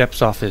he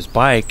steps off his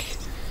bike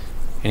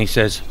and he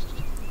says,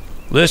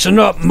 "Listen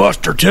up,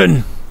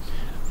 Musterton.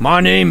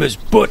 My name is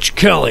Butch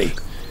Kelly,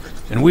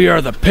 and we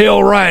are the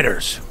Pale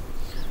Riders.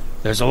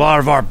 There's a lot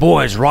of our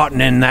boys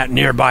rotting in that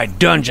nearby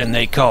dungeon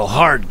they call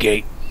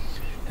Hardgate,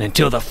 and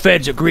until the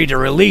feds agree to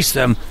release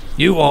them,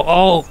 you are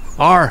all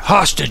our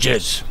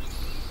hostages."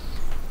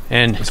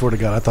 And I swear to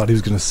God, I thought he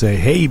was going to say,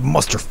 "Hey,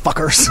 muster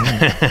fuckers."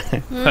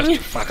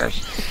 Muster fuckers.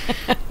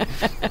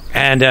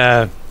 And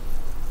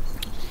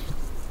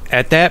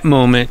at that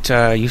moment,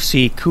 you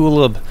see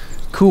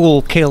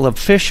cool Caleb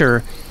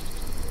Fisher.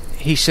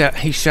 He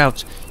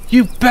shouts,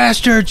 "You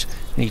bastards!"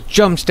 And he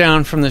jumps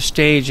down from the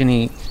stage and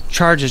he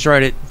charges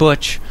right at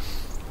Butch.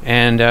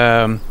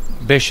 And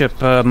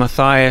Bishop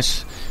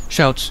Matthias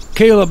shouts,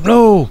 "Caleb,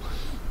 no!"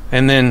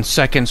 And then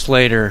seconds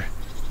later,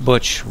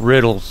 Butch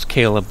riddles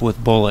Caleb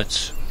with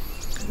bullets.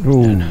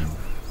 Ooh. And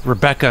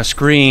Rebecca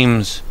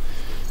screams,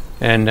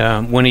 and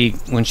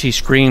when she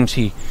screams,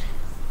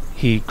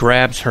 he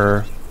grabs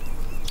her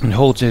and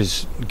holds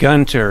his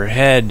gun to her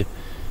head,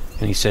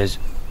 and he says,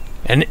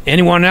 "And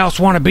anyone else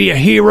want to be a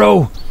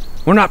hero?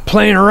 We're not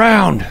playing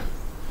around."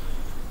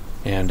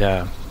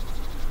 And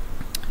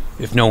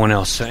if no one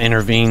else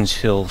intervenes,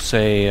 he'll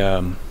say,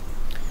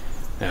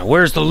 "Now,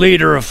 where's the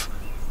leader of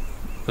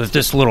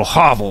this little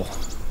hovel?"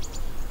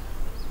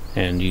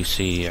 And you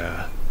see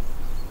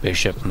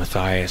Bishop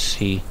Matthias,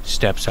 he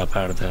steps up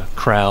out of the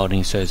crowd and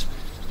he says,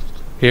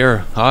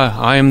 "Here,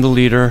 I am the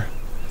leader."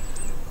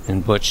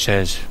 And Butch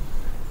says,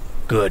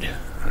 "Good.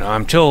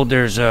 I'm told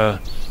there's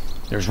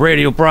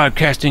radio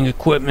broadcasting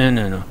equipment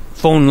and a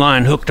phone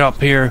line hooked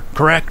up here,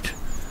 correct?"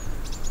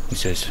 He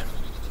says,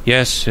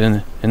 "Yes,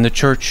 in the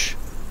church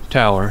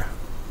tower."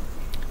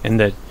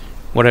 And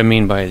what I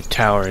mean by the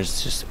tower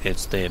is just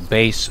it's the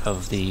base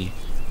of the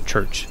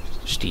church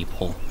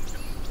steeple.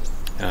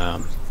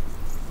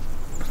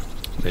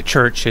 The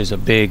church is a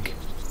big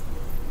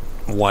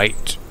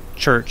white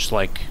church,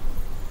 like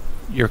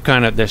you're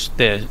kind of this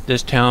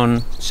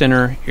town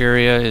center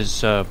area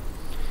is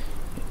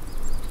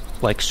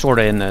like sort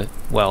of in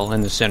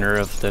the center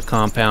of the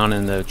compound,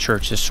 and the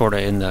church is sort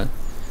of in the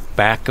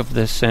back of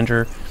the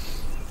center.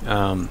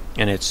 And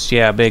it's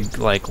a big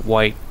like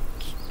white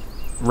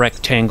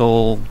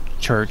rectangle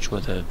church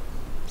with a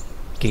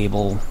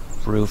gable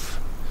roof,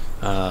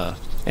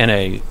 and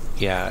a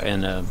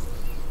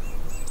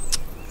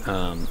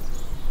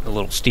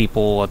little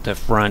steeple at the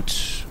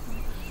front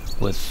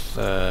with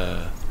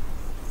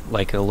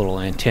like a little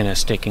antenna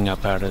sticking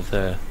up out of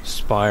the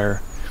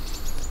spire.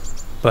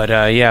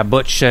 But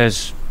Butch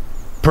says,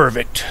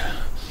 "Perfect.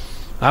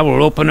 I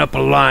will open up a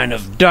line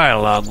of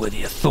dialogue with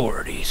the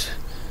authorities.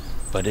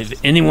 But if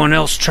anyone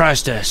else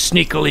tries to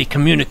sneakily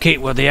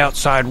communicate with the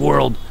outside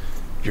world,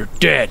 you're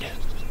dead.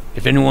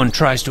 If anyone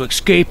tries to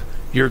escape,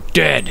 you're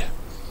dead.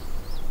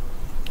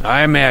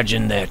 I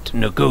imagine that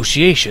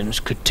negotiations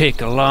could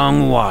take a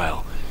long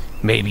while,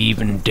 maybe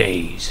even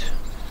days.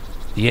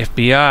 The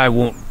FBI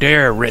won't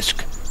dare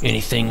risk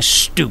anything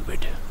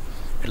stupid.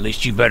 At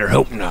least you better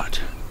hope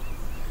not.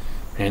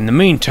 In the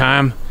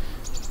meantime,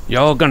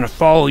 y'all gonna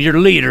follow your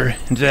leader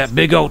into that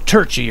big old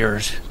church of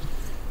yours,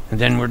 and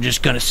then we're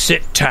just gonna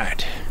sit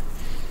tight.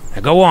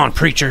 Now go on,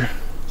 preacher."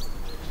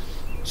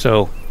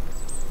 So,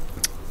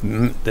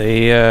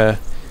 the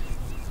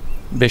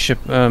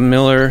Bishop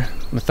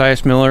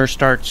Matthias Miller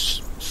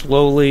starts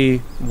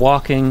slowly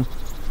walking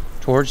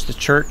towards the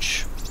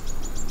church,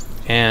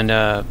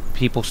 and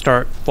people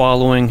start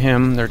following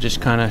him. They're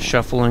just kind of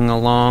shuffling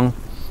along,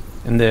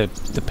 and the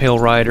Pale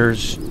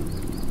Riders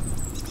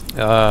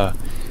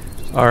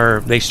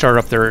they start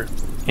up their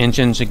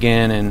engines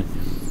again, and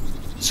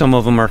some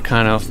of them are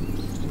kind of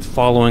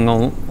following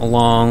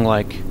along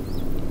like,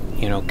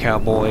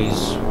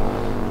 cowboys,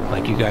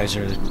 like you guys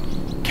are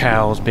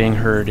cows being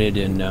herded,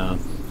 and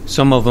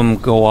some of them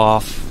go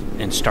off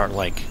and start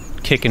like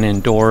kicking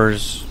in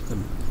doors,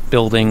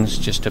 buildings,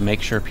 just to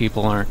make sure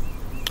people aren't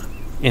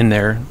in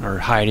there or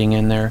hiding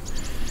in there.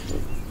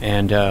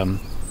 And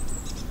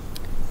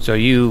so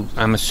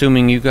I'm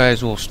assuming you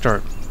guys will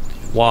start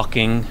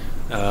walking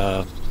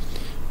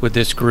with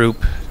this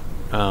group,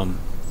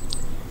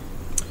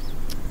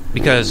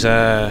 because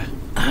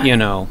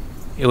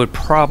it would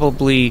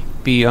probably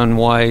be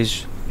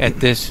unwise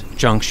at this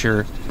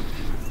juncture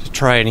to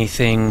try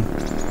anything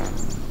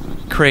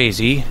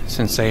crazy,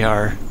 since they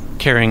are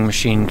carrying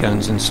machine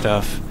guns and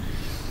stuff.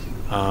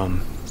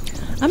 I'm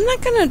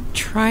not going to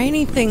try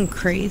anything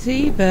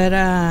crazy, but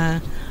I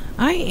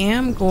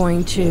am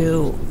going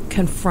to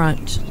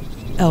confront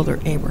Elder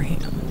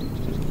Abraham.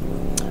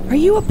 Are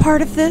you a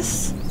part of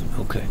this?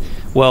 Okay.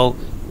 Well,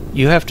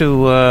 you have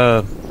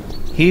to...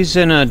 he's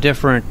in a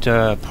different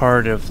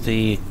part of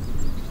the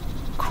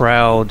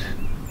crowd.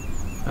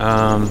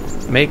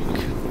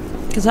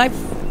 Because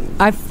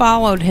I've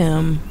followed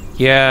him.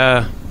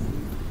 Yeah,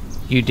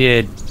 you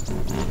did.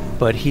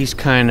 But he's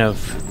kind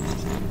of...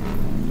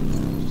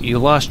 You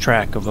lost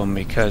track of him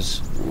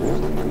because...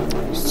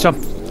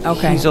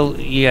 Okay.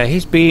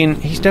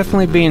 He's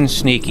definitely being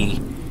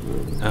sneaky.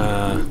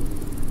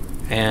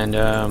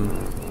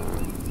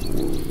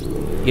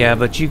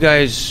 But you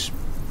guys,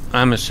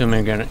 I'm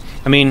assuming, are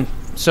gonna...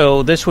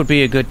 so this would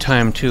be a good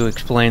time to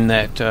explain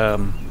that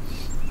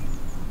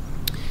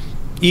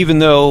even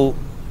though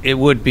it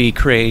would be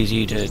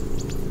crazy to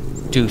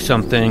do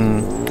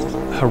something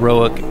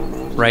heroic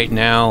right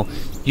now,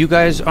 you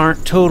guys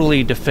aren't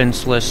totally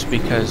defenseless,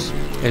 because,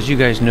 as you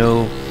guys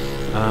know,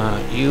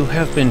 you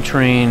have been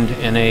trained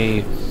in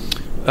a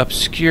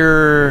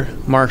obscure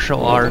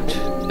martial art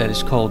that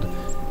is called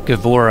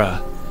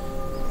Gevura,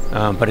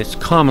 but it's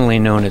commonly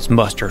known as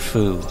muster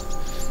fu,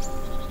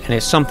 and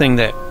it's something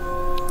that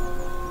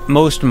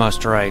most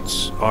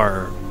musterites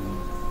are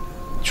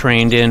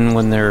trained in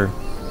when they're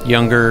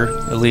younger,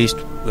 at least,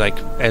 like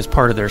as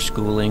part of their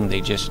schooling.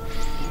 They just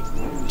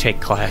take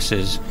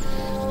classes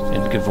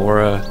in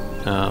Gevura,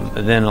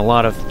 and then a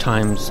lot of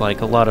times,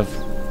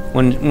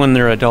 when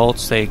they're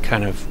adults, they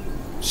kind of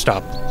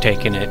stop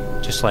taking it.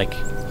 Just like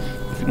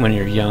when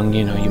you're young,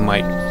 you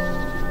might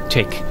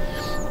take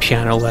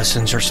piano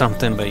lessons or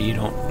something, but you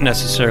don't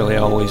necessarily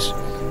always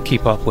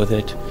keep up with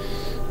it.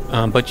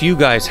 But you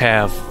guys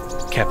have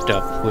kept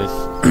up with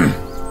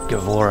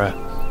Gevura,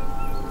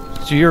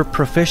 so you're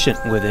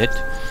proficient with it,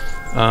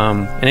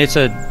 and it's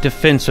a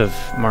defensive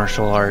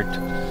martial art,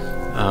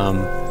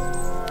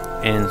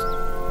 and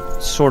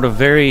sort of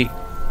very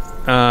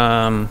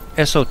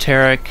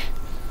esoteric.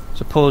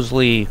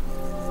 Supposedly,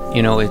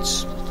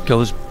 it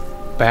goes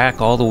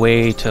back all the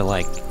way to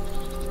like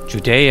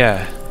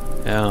Judea.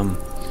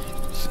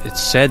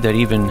 It's said that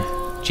even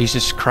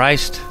Jesus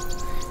Christ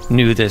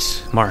knew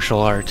this martial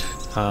art,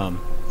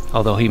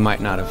 although he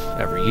might not have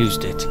ever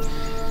used it.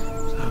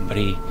 But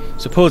he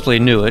supposedly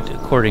knew it,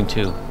 according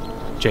to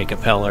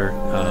Jacob Heller,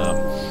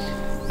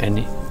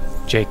 and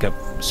Jacob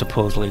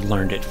supposedly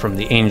learned it from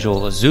the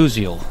angel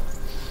Azuziel.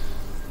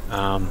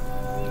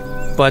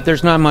 But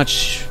there's not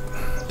much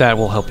that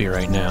will help you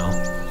right now.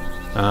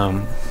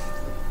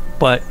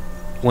 But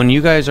when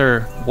you guys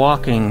are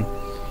walking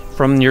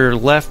from your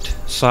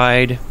left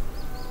side,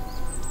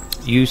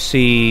 you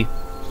see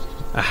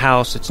a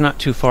house. It's not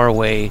too far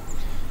away,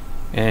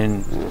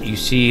 and you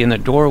see in the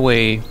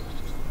doorway,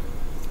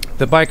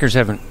 the bikers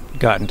haven't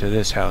gotten to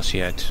this house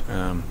yet.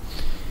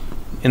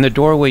 In the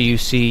doorway you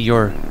see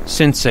your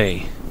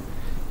sensei,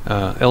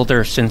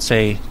 elder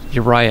sensei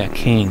Uriah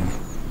King.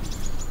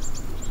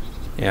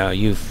 Yeah,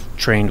 you've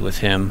trained with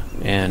him,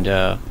 and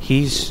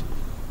he's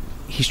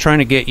trying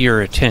to get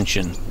your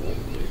attention.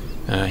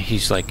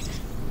 He's like,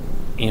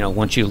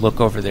 once you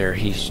look over there,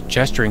 he's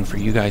gesturing for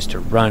you guys to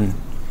run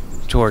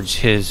towards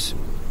his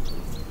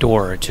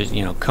door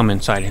to, come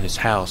inside his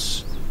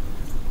house.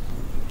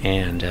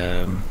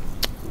 And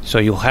so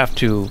you'll have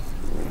to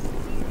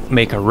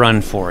make a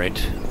run for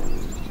it.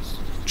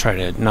 Try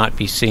to not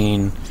be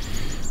seen.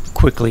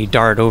 Quickly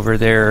dart over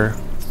there.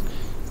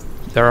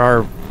 There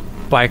are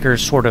bikers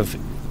sort of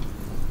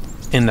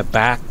in the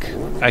back.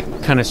 I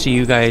kind of see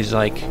you guys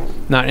like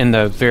not in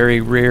the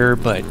very rear,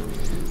 but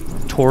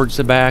towards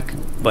the back.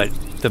 But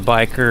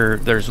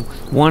there's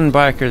one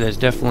biker that's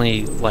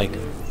definitely like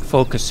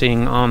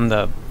focusing on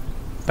the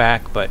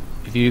back, but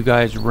if you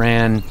guys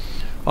ran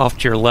off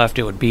to your left,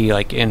 it would be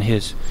like in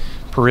his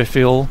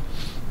peripheral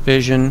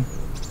vision.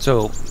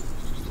 So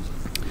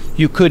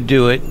you could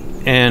do it,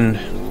 and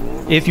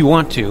if you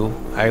want to,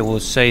 I will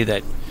say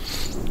that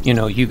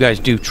you guys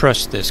do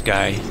trust this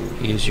guy.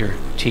 He is your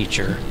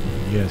teacher.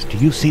 Yes. Do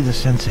you see the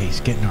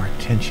sensei's getting our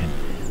attention?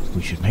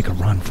 We should make a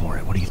run for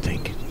it. What do you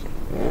think?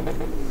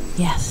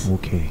 Yes.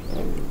 Okay.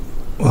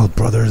 Well,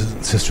 brothers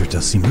and sisters, it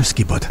does seem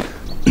risky, but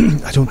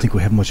I don't think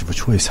we have much of a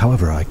choice.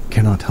 However, I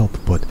cannot help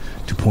but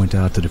to point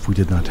out that if we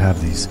did not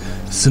have these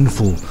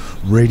sinful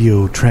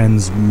radio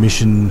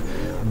transmission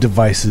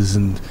devices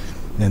and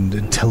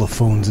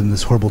telephones and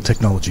this horrible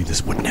technology,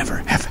 this would never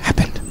have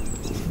happened.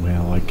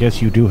 Well, I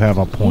guess you do have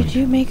a point.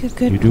 You do make a good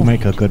point. You do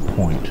make a good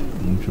point.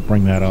 We should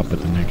bring that up at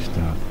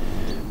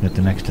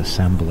the next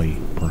assembly,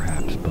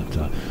 perhaps. But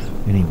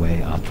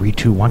anyway, 3,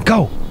 2, 1,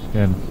 go!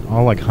 And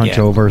I'll hunch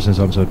over since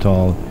I'm so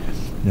tall,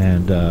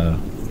 and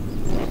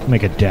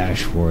make a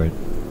dash for it.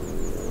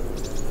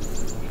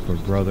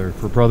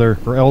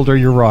 For Elder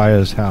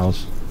Uriah's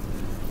house.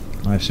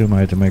 I assume I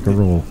had to make a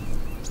roll.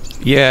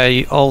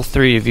 Yeah, all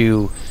three of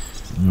you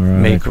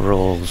make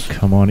rolls.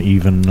 Come on,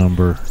 even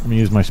number. I'm gonna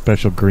use my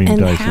special green and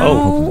dice.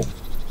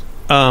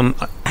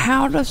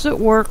 How does it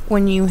work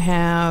when you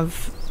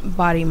have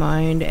body,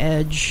 mind,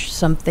 edge,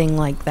 something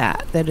like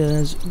that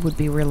would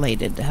be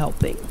related to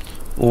helping?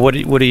 What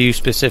do you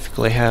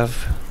specifically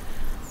have?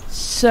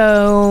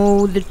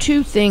 So the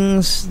two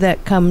things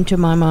that come to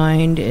my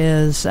mind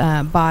is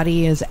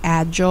body is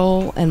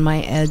agile and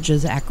my edge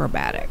is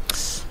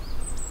acrobatics.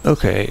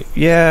 Okay,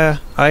 yeah,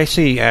 I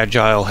see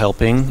agile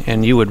helping,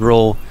 and you would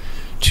roll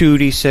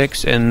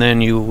 2d6, and then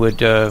you would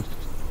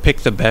pick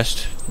the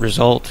best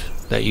result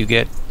that you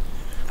get.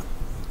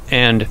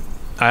 And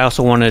I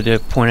also wanted to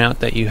point out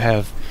that you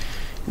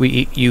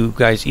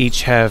guys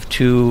each have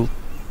 2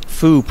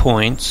 foo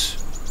points.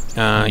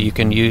 You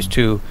can use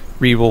to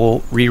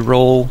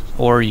re-roll,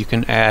 or you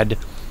can add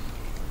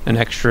an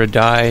extra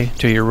die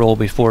to your roll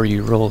before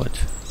you roll it.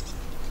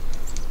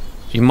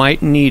 You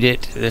might need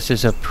it. This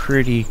is a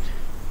pretty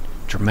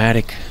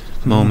dramatic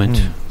moment.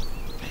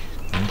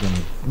 Mm-hmm. I'm going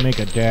to make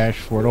a dash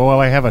for it. Oh, well,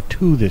 I have a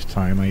 2 this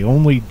time.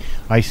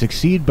 I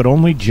succeed, but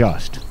only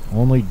just.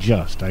 Only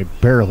just. I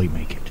barely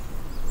make it.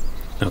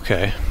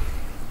 Okay.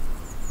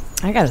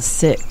 I got a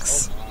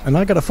 6. And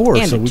I got a 4,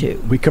 and so a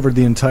 2. we covered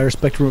the entire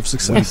spectrum of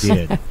success. We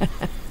did.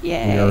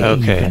 Yay. We are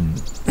okay.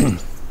 Even.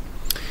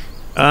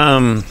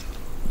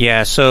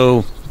 Yeah,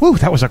 so... Woo,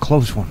 that was a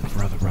close one,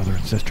 brother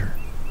and sister.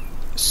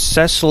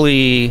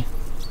 Cecily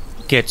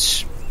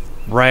gets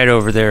right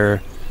over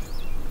there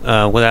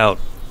without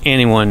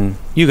anyone...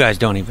 You guys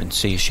don't even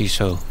see. She's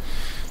so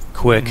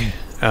quick.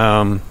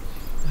 And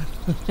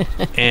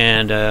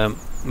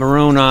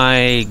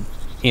Moroni,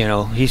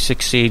 he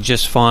succeeds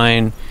just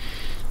fine.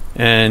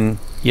 And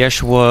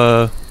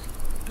Yeshua,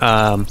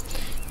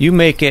 you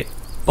make it,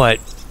 but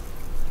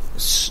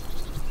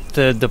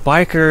the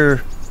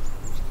biker,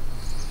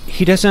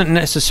 he doesn't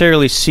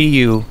necessarily see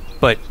you,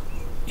 but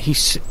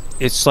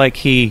it's like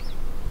he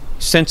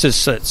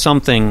senses that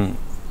something,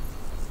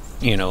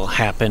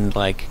 happened,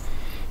 like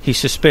he's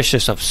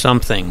suspicious of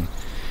something.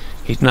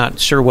 He's not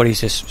sure what he's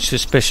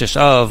suspicious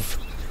of,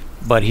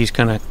 but he's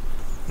kind of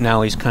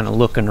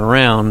looking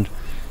around,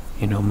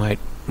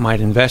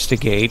 might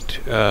investigate,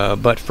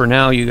 but for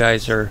now you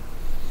guys are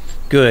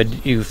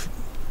good. You've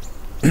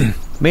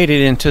made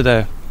it into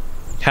the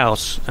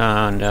house,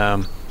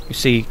 and you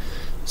see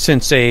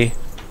Sensei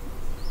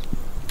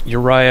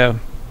Uriah.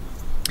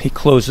 He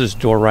closes the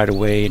door right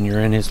away, and you're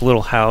in his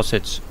little house.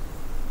 It's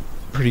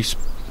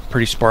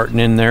pretty Spartan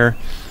in there,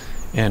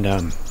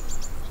 and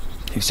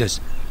he says,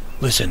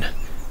 "Listen,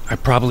 I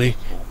probably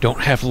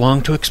don't have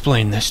long to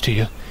explain this to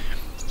you,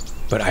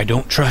 but I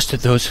don't trust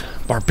that those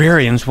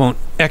barbarians won't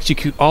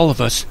execute all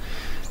of us,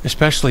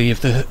 especially if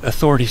the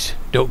authorities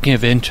don't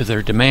give in to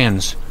their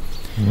demands.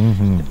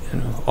 And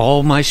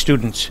all my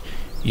students,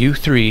 you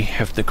three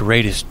have the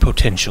greatest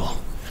potential.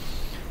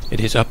 It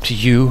is up to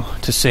you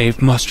to save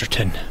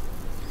Musterton.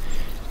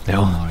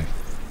 Now,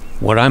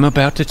 what I'm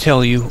about to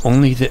tell you,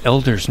 only the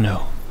elders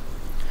know.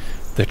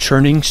 The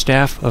churning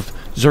staff of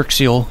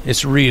Xerxiel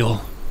is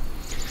real.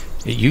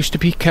 It used to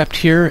be kept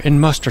here in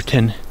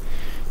Musterton,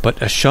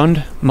 but a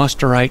shunned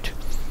Musterite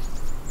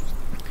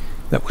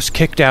that was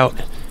kicked out,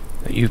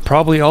 that you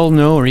probably all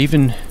know or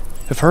even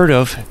have heard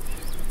of,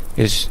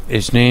 is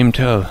named.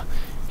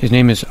 His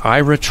name is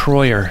Ira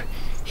Troyer.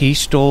 He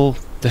stole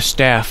the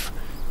staff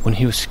when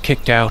he was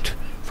kicked out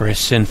for his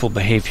sinful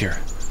behavior.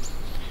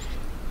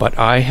 But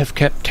I have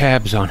kept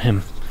tabs on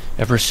him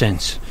ever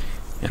since,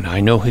 and I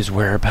know his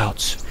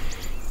whereabouts.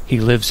 He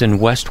lives in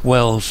West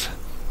Wells,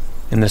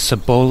 in the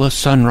Cibola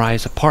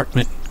Sunrise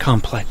apartment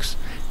complex,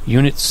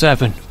 Unit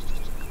 7.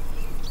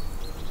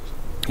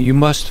 You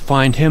must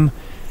find him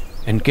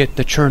and get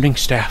the churning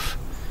staff.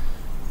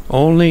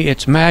 Only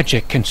its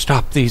magic can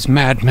stop these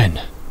madmen."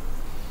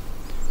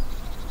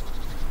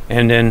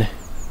 And then,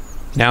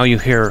 now you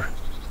hear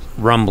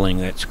rumbling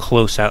that's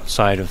close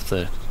outside of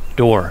the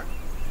door.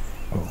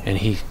 And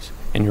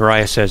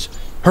Uriah says,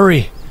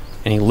 "Hurry!"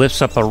 And he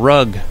lifts up a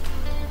rug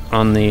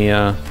on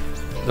the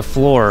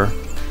floor,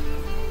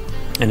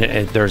 and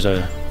there's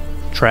a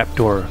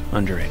trapdoor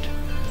under it.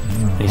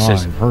 He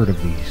says, I've heard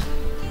of these.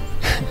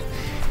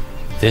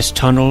 "This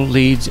tunnel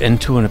leads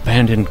into an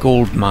abandoned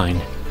gold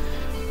mine.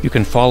 You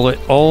can follow it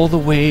all the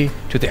way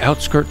to the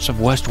outskirts of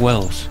West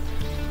Wells.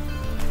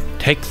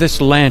 Take this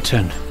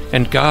lantern,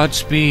 and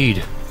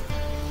Godspeed."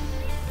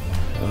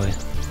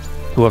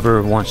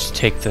 Whoever wants to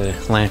take the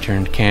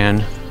lantern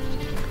can.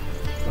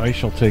 I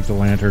shall take the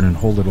lantern and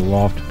hold it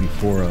aloft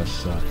before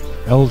us.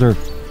 Elder,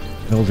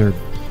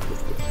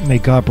 may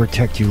God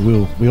protect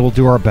you. We will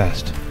do our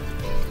best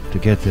to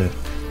get the...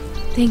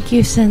 Thank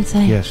you,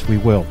 Sensei. Yes, we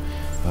will.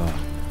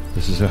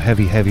 This is a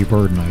heavy, heavy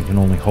burden. I can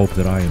only hope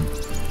that I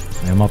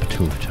am up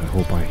to it. I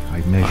hope I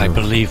measure... I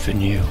believe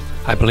in you.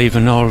 I believe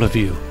in all of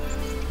you.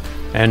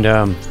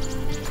 And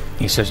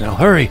he says, "Now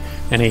hurry."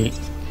 And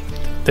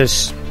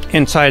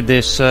inside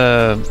this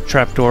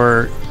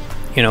trapdoor,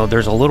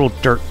 there's a little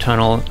dirt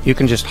tunnel. You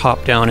can just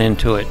hop down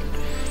into it.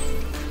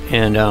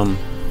 And I'm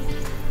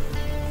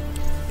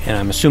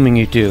assuming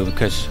you do,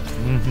 because...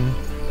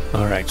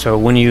 All right, so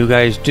when you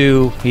guys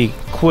do, he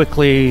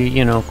quickly,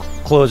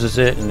 closes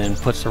it and then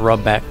puts the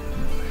rug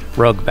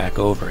back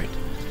over it.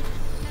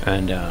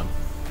 And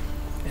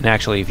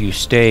actually, if you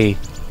stay,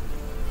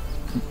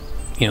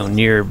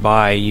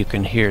 nearby, you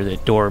can hear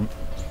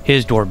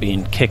his door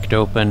being kicked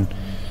open.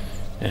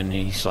 And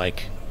he's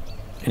like,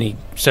 and he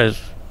says,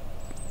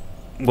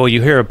 well,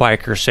 you hear a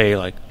biker say,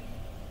 like,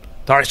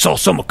 "Thought I saw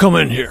someone come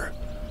in here."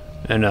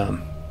 And,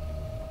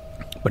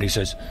 but he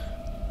says,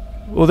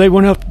 "Well, they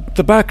went out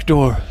the back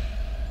door."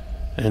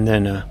 And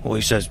then,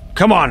 he says,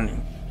 "Come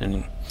on."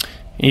 And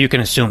you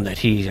can assume that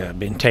he's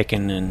been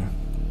taken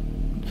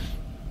and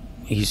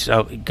he's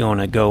going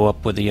to go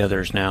up with the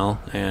others now.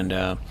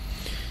 And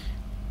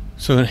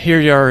so here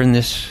you are in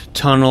this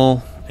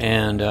tunnel,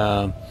 and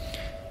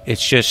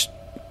it's just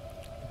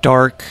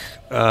dark,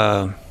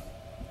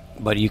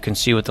 but you can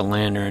see with the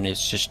lantern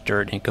it's just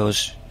dirt, and it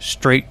goes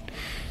straight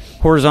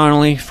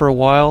horizontally for a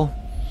while,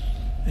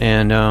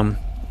 and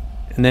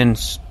then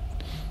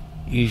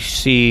you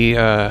see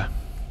that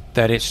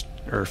it's,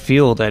 or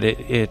feel that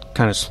it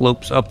kind of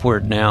slopes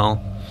upward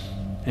now,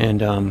 and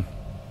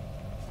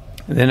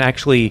then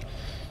actually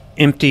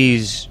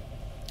empties,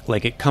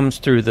 like it comes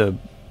through the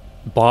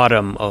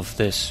bottom of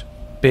this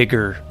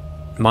bigger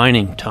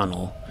mining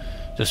tunnel,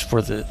 just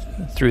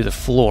through the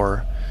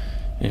floor.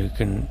 You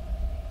can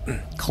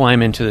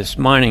climb into this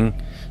mining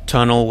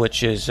tunnel,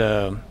 which is,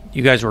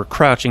 you guys were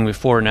crouching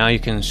before, now you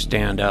can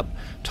stand up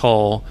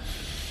tall,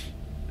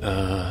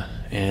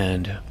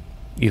 and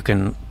you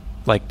can,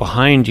 like,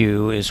 behind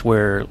you is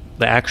where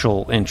the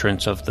actual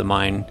entrance of the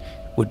mine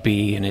would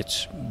be, and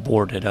it's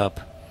boarded up.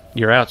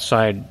 You're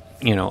outside,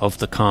 of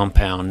the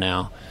compound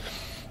now.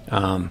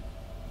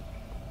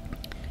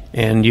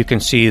 And you can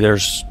see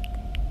there's,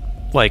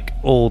 like,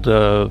 old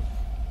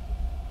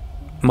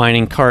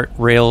mining cart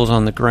rails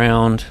on the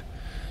ground,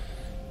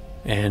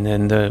 and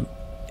then the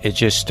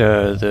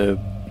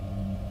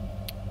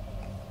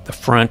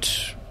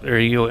front, or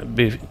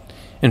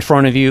in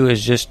front of you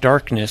is just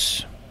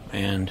darkness,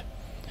 and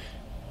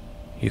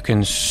you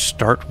can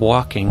start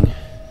walking.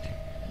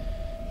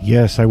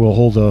 Yes, I will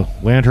hold a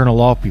lantern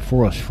aloft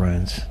before us,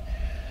 friends.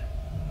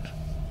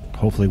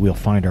 Hopefully we'll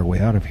find our way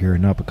out of here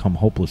and not become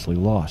hopelessly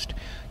lost.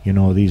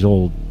 These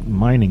old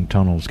mining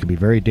tunnels can be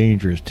very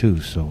dangerous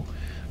too, so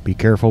be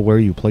careful where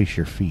you place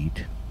your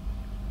feet.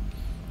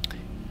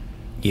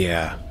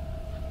 Yeah.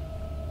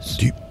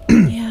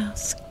 Yeah,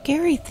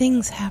 scary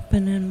things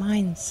happen in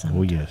mines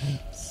sometimes. Oh,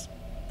 yes.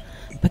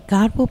 But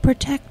God will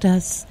protect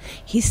us.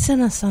 He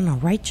sent us on a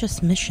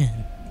righteous mission.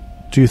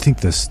 Do you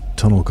think this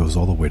tunnel goes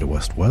all the way to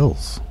West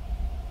Wells?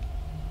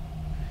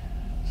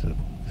 So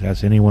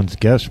that's anyone's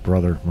guess,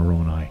 Brother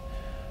Moroni.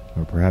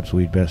 Or perhaps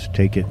we'd best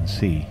take it and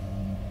see.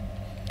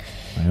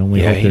 I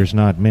only hope there's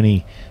not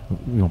many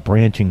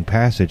branching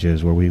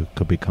passages where we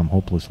could become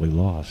hopelessly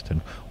lost.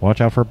 And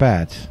watch out for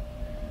bats.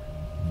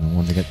 You don't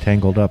want to get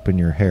tangled up in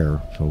your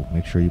hair, so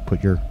make sure you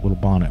put your little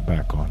bonnet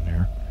back on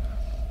there.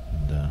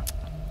 And,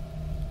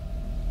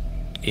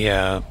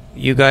 yeah,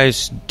 you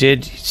guys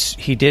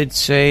he did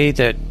say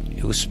that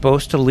it was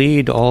supposed to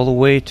lead all the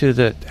way to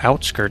the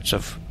outskirts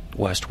of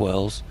West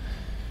Wells.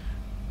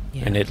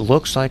 Yeah. And it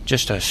looks like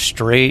just a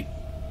straight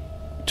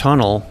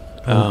tunnel.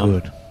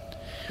 Good.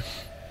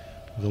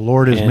 The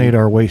Lord has made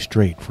our way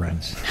straight,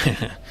 friends.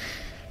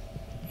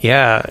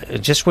 Yeah,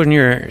 just when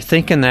you're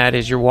thinking that,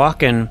 as you're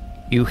walking,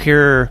 you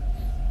hear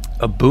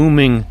a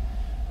booming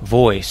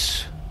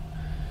voice.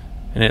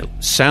 And it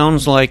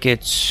sounds like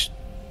it's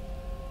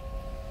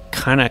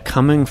kind of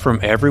coming from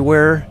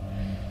everywhere.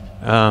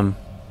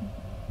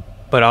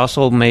 But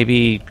also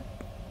maybe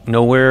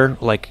nowhere,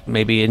 like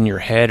maybe in your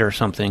head or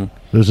something.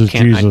 This is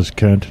Jesus,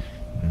 Kent.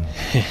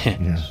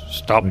 Yeah.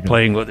 Stop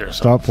playing with yourself.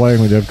 Stop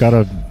playing with it.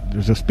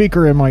 There's a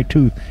speaker in my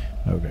tooth.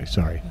 Okay,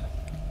 sorry.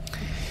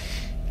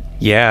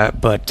 Yeah,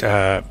 but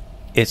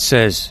it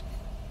says,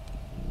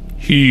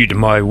 "Heed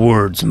my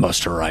words,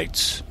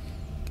 Musterites.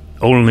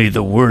 Only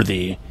the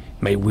worthy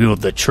may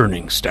wield the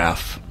churning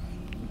staff.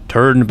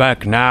 Turn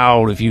back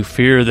now if you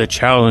fear the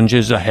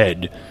challenges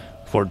ahead,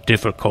 for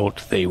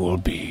difficult they will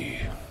be."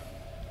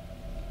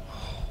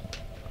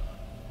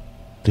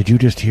 Did you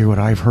just hear what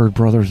I've heard,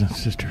 brothers and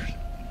sisters?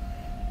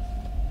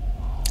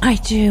 I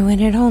do,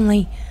 and it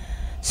only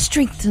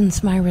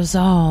strengthens my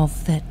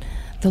resolve that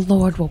the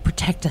Lord will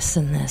protect us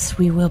in this.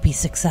 We will be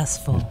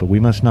successful. Yes, but we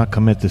must not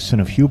commit the sin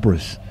of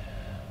hubris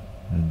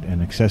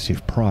and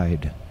excessive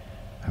pride.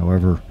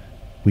 However,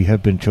 we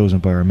have been chosen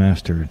by our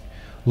Master.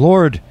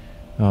 Lord,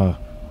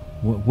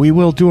 we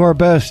will do our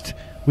best.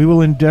 We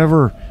will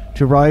endeavor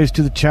to rise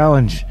to the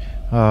challenge.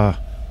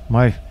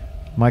 My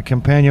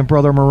companion,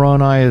 Brother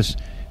Moroni,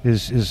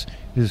 is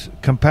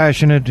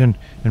compassionate and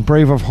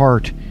brave of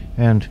heart,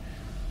 and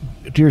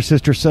dear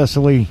Sister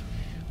Cecily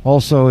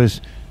also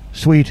is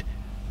sweet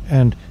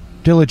and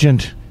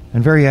diligent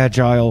and very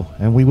agile,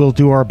 and we will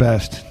do our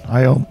best.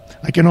 I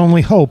can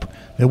only hope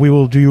that we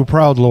will do you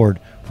proud, Lord,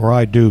 for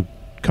I do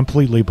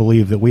completely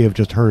believe that we have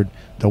just heard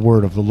the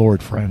word of the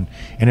Lord, friend,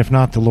 and if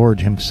not the Lord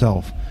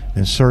himself,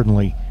 then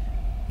certainly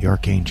the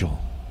archangel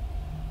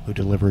who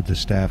delivered the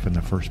staff in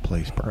the first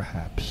place,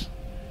 perhaps.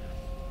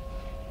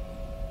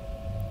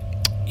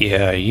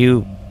 Yeah,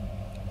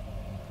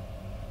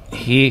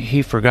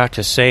 he forgot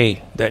to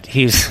say that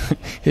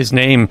his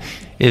name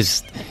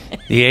is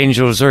the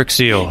angel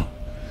Xerxes.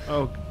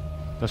 Oh,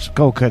 that's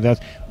okay.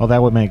 That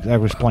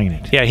would explain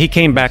it. Yeah, he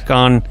came back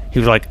on. He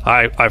was like,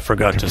 I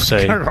forgot to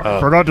say.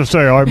 Forgot to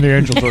say I'm the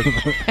angel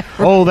Xerxes.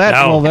 Oh, that's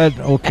now, all that.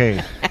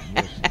 Okay.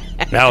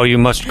 Now you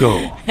must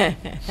go.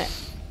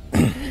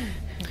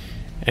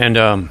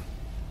 And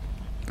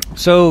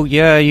so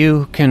yeah,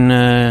 you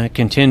can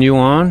continue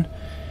on.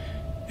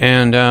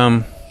 And,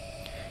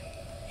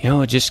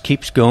 it just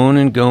keeps going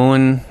and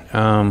going,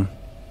 and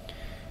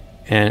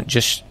it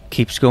just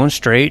keeps going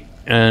straight.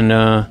 And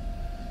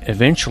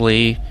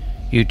eventually,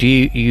 you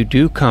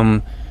do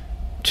come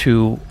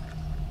to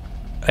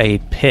a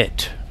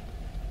pit,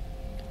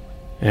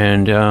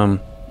 and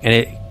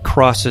it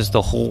crosses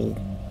the whole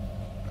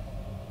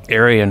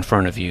area in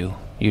front of you.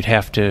 You'd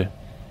have to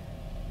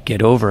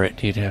get over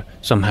it. You'd have,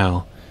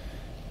 somehow.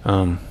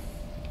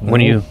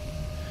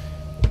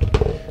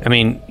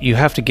 You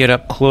have to get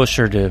up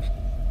closer to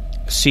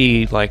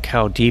see, like,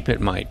 how deep it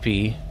might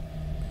be.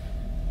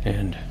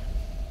 And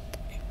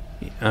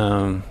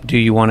do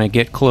you want to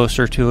get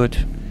closer to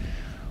it?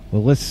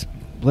 Well,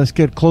 let's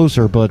get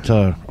closer, but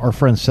our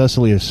friend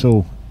Cecily is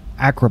so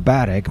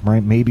acrobatic,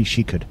 right? Maybe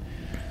she could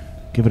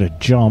give it a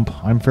jump.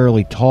 I'm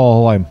fairly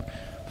tall. I'm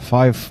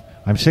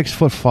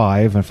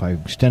 6'5". If I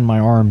extend my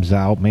arms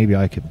out, maybe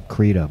I could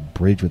create a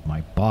bridge with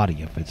my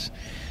body if it's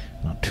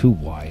not too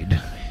wide.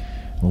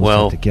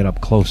 We'll have to get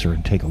up closer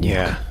and take a look.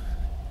 Yeah.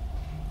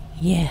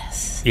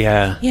 Yes.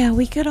 Yeah. Yeah,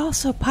 we could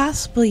also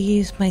possibly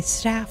use my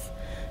staff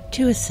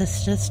to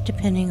assist us,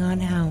 depending on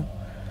how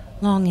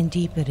long and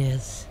deep it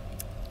is.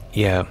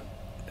 Yeah.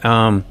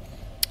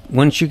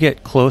 Once you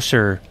get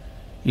closer,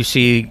 you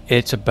see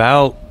it's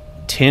about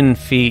 10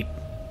 feet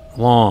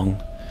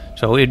long.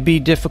 So it'd be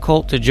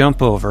difficult to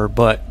jump over,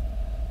 but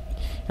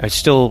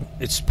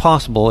it's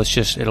possible. It's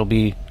just, it'll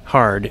be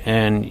hard.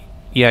 And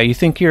yeah, you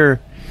think your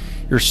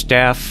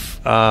staff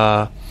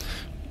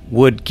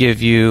would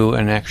give you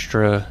an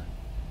extra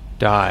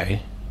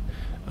die.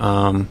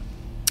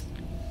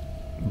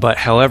 But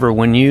however,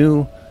 when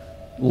you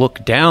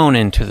look down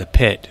into the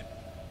pit,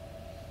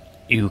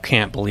 you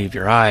can't believe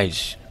your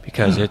eyes.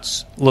 because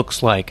it's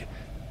looks like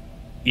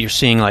you're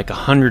seeing like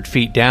 100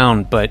 feet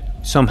down, but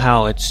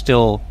somehow it's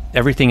still,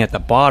 everything at the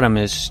bottom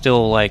is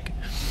still like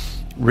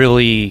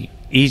really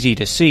easy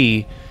to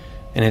see,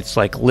 and it's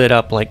like lit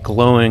up, like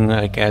glowing,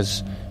 like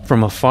as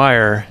from a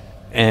fire.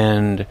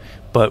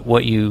 But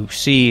what you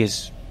see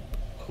is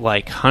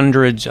like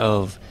hundreds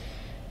of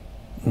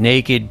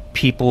naked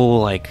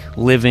people, like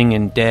living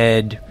and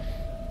dead,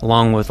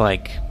 along with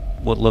like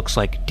what looks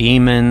like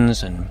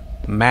demons and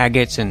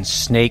maggots and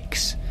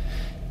snakes,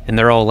 and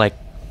they're all like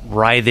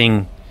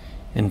writhing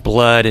in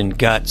blood and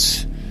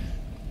guts.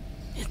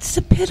 It's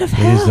the pit of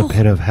hell. It is the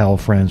pit of hell,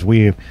 friends.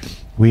 We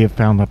have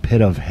found the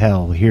pit of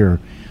hell here.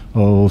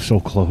 Oh, so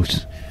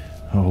close.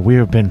 Oh,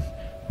 we've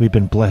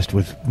been blessed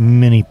with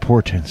many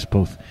portents,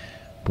 both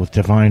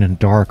divine and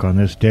dark on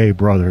this day,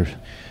 brothers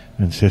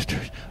and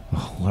sisters.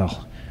 Oh,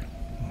 well,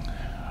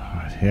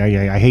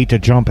 I hate to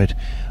jump it.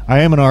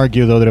 I am going to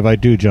argue, though, that if I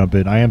do jump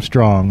it, I am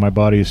strong. My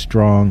body is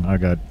strong. I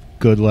got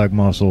good leg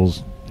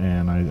muscles,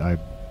 and I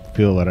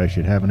feel that I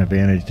should have an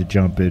advantage to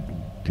jump it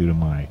due to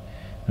my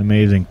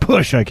amazing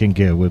push I can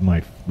give with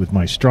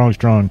my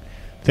strong,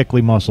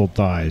 thickly muscled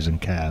thighs and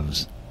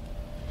calves.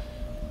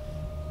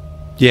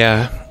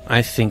 Yeah,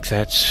 I think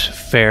that's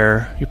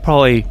fair. You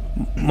probably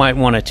might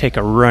want to take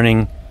a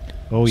running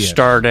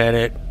start at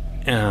it.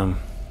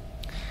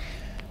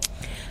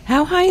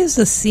 How high is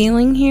the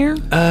ceiling here?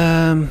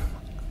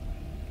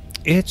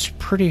 It's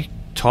pretty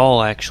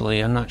tall, actually.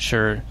 I'm not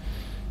sure.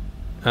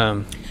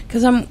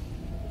 Because I'm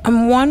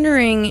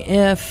wondering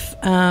if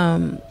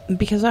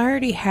because I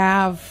already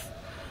have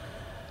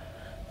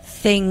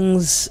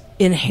things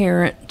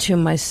inherent to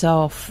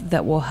myself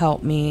that will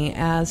help me,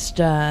 as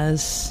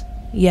does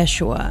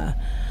Yeshua.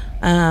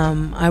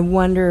 I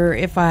wonder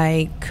if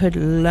I could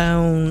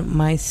loan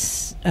my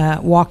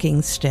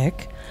walking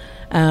stick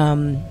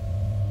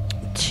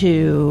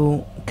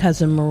to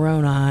Cousin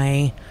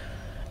Moroni,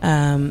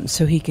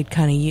 so he could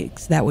kind of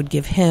use that. Would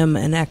give him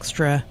an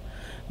extra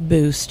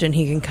boost, and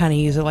he can kind of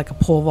use it like a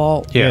pole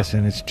vault. Yes,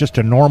 and it's just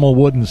a normal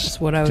wooden. That's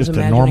what I was just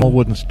imagining. a normal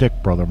wooden stick,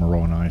 Brother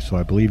Moroni. So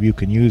I believe you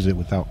can use it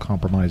without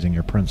compromising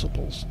your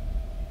principles.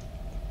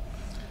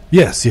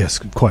 Yes,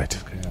 quite,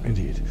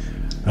 indeed.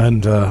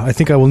 And I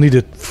think I will need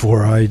it,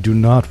 for I do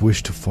not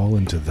wish to fall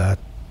into that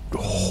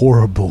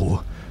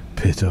horrible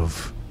pit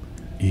of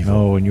evil.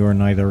 No, and you are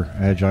neither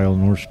agile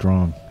nor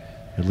strong.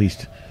 At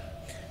least,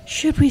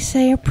 Should we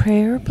say a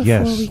prayer before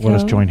yes, we go? let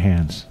us join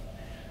hands.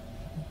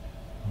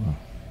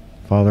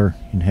 Father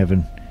in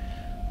heaven,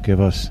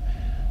 give us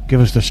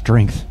the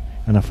strength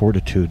and the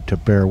fortitude to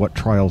bear what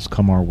trials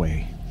come our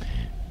way.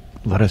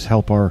 Let us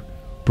help our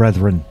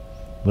brethren.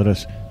 Let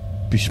us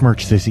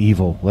besmirch this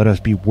evil. Let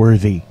us be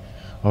worthy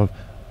of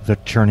the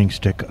churning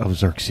stick of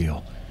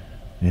Xerxes.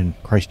 In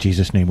Christ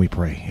Jesus' name we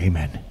pray.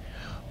 Amen.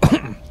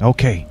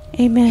 Okay.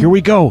 Amen. Here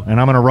we go. And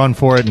I'm going to run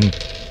for it and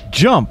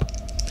jump.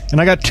 And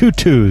I got 2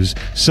 twos,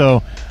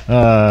 so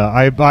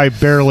I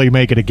barely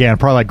make it again.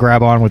 Probably like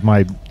grab on with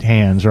my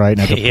hands, right? And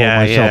I have to pull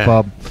myself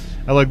up.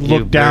 I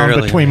look down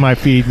between my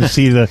feet and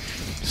see the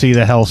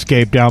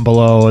hellscape down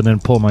below, and then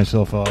pull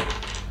myself up.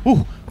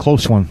 Ooh,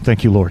 close one.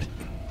 Thank you, Lord.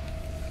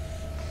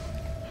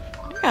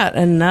 Got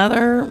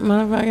another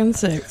motherfucking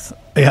 6.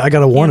 Yeah, I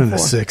got a 1 and a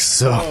 4. 6,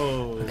 so...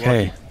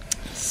 Okay.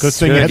 Good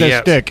thing you had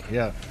that stick.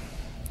 Yeah.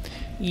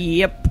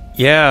 Yep.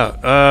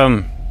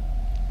 Yeah,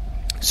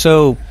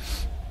 so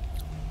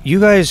you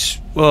guys,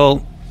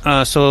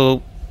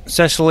 so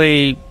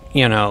Cecily,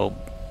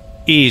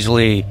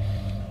 easily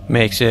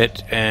makes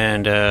it,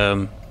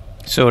 and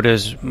so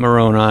does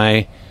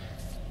Moroni,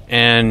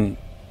 and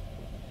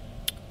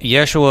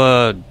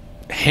Yeshua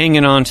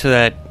hanging on to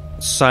that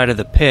side of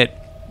the pit.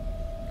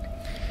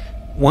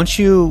 Once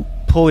you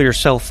pull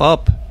yourself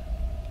up,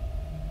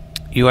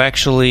 you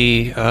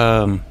actually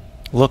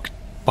look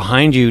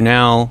behind you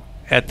now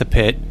at the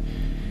pit,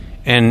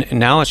 and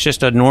now it's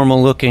just a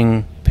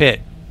normal-looking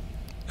pit.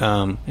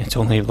 It's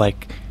only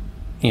like,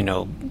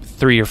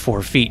 3 or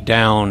 4 feet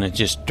down. It's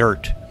just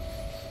dirt.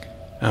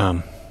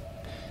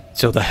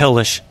 So the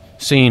hellish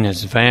scene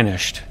has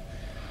vanished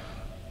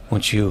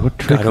once you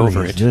got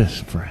over it. What trickery is this,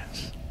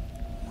 friends?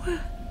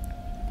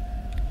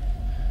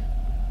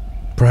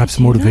 Perhaps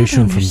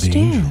motivation from the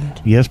angel.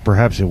 Yes,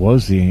 perhaps it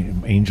was the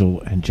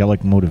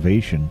angelic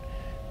motivation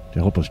to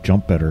help us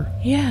jump better.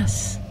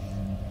 Yes.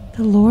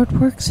 The Lord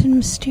works in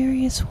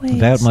mysterious ways.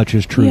 That much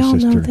is true, We all know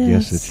sister. this.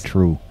 Yes, it's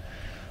true.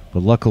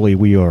 But luckily,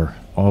 we are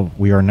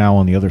now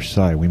on the other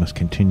side. We must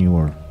continue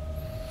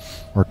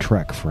our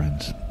trek,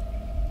 friends.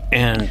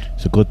 And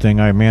It's a good thing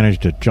I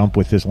managed to jump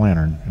with this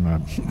lantern and I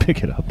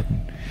pick it up.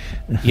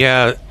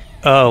 yeah,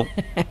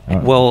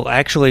 well,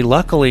 actually,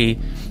 luckily,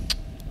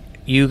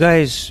 you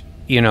guys,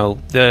 I'm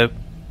going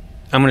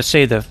to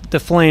say the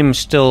flame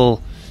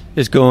still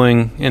is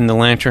going in the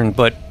lantern,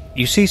 but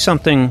you see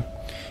something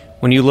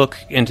when you look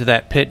into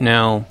that pit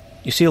now.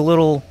 You see a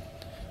little,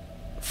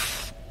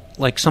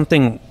 like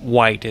something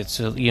white. It's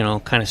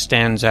kind of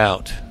stands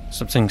out.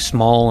 Something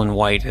small and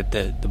white at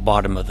the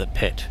bottom of the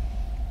pit.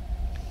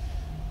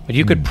 But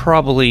you could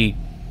probably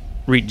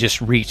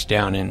just reach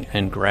down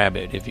and grab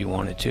it if you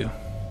wanted to.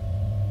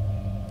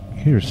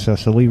 Here,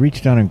 Cecily,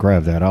 reach down and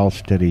grab that. I'll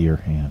steady your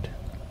hand.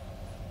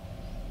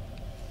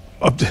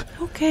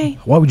 Okay.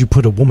 Why would you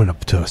put a woman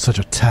up to such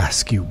a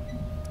task, you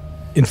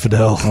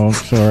infidel? Oh,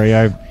 sorry.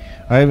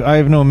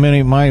 I've known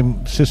many. My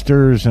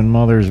sisters and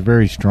mothers are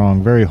very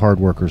strong, very hard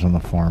workers on the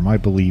farm. I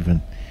believe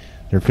in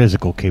their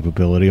physical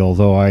capability,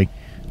 although I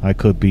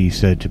could be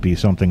said to be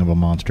something of a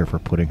monster for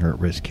putting her at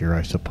risk here,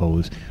 I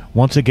suppose.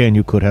 Once again,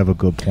 you could have a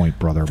good point,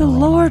 Brother The Moroni.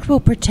 Lord will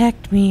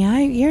protect me.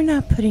 You're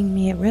not putting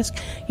me at risk.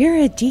 You're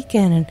a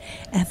deacon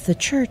at the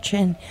church,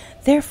 and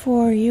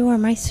therefore you are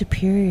my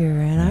superior,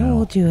 and I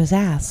will do as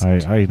asked.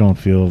 I don't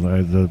feel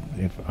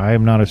if I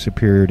am not a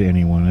superior to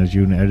anyone,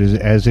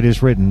 as it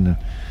is written.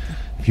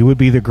 If you would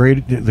be the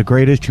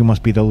greatest, you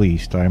must be the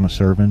least. I am a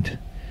servant,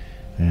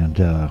 and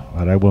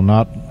but I will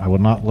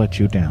not let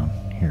you down.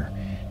 Here,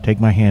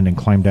 take my hand and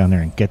climb down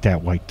there and get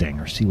that white thing,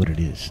 or see what it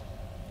is.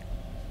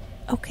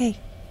 Okay.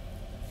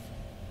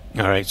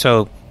 All right,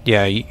 so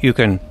yeah, you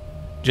can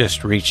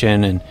just reach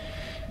in and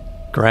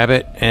grab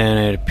it, and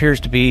it appears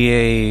to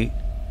be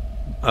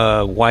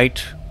a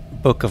white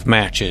book of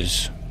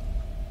matches,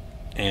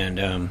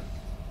 and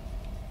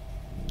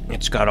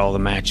it's got all the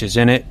matches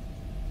in it.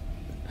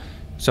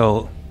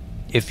 So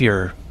if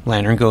your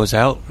lantern goes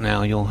out,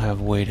 now you'll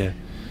have a way to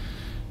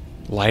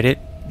light it.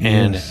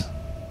 And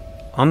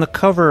on the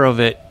cover of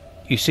it,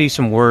 you see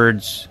some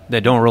words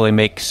that don't really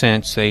make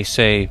sense. It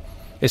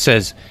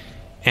says,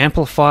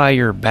 "Amplify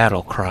your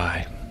battle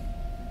cry."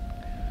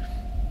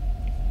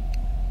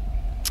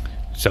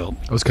 So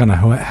I was kind of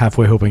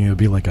halfway hoping it would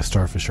be like a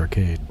Starfish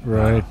Arcade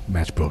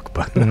matchbook,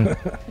 but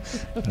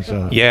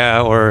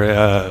yeah,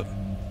 or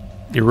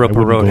Europa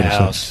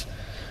Roadhouse.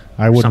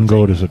 I wouldn't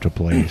go to such a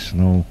place.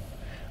 No,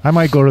 I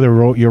might go to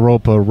the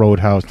Europa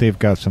Roadhouse. They've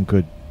got some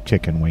good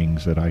chicken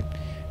wings that I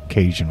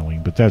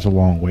occasionally, but that's a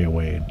long way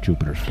away in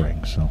Jupiter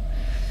Springs, so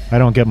I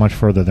don't get much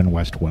further than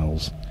West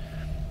Wells.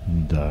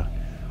 And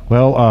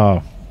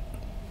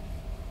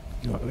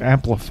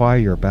amplify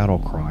your battle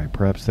cry.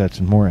 Perhaps that's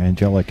more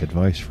angelic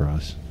advice for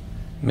us.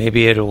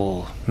 Maybe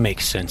it'll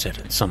make sense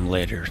at some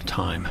later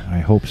time. I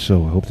hope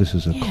so. I hope this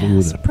is a clue.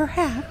 Yes,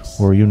 perhaps.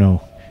 Or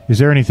is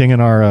there anything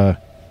in our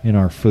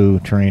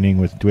food training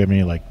with? Do we have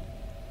any like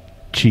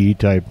chi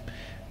type?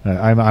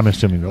 I'm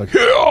assuming they're like,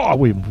 yeah!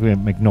 we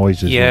make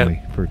noises. Yeah,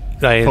 when we,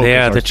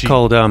 that's chi.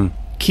 called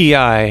ki.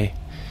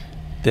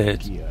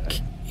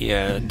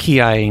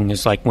 Kiing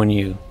is like when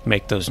you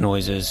make those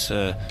noises,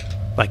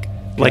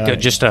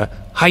 just a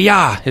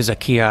hi-ya is a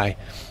ki.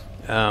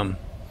 But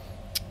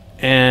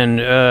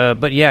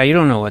yeah, you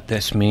don't know what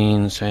this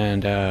means,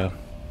 and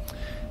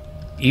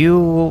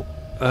you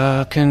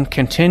can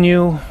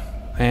continue,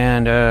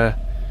 and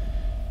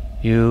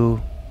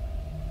you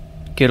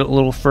get a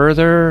little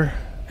further,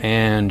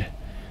 and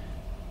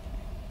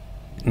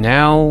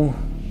now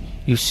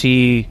you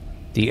see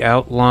the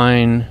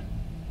outline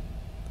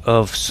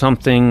of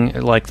something,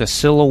 like the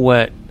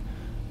silhouette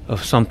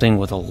of something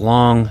with a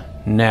long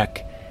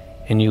neck,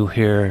 and you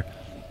hear,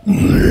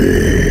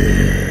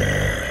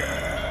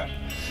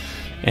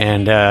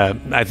 and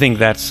I think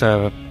that's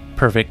a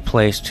perfect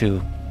place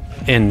to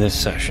end this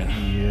session.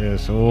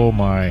 Yes, oh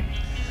my.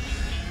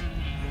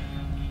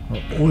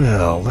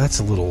 Well, that's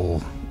a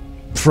little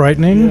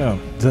frightening. Yeah.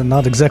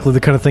 Not exactly the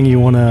kind of thing you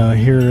want to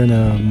hear in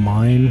a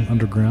mine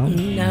underground.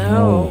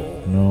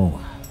 No.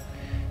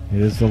 It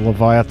is the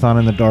Leviathan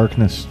in the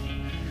darkness.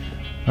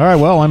 All right,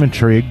 well, I'm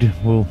intrigued.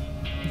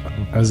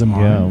 As am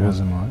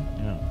I.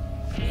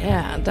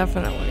 Yeah,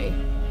 definitely.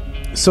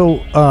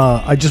 So,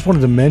 I just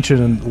wanted to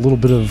mention a little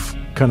bit of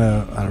kind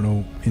of, I don't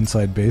know,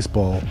 inside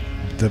baseball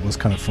that was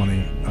kind of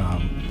funny.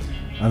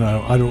 And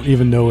I don't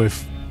even know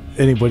if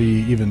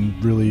anybody even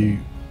really,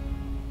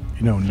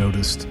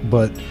 noticed.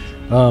 But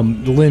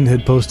Lynn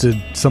had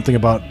posted something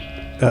about,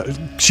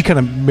 she kind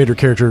of made her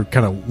character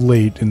kind of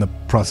late in the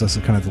process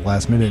of kind of the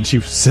last minute, and she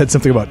said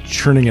something about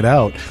churning it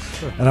out.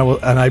 And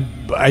I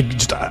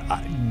just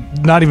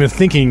not even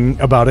thinking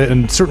about it,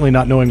 and certainly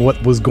not knowing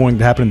what was going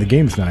to happen in the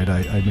game tonight,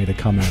 I made a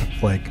comment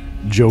like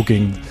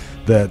joking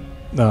that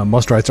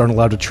Mustrites aren't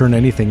allowed to churn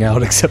anything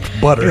out except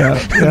butter. Yeah.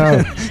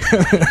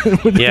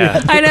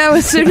 I know.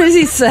 As soon as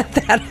he said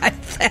that,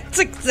 that's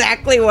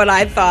exactly what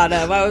I thought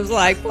of. I was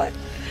like, what?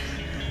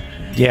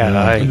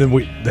 Yeah. And then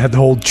we had the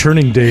whole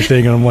churning day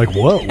thing, and I'm like,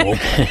 whoa,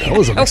 that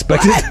was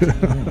unexpected.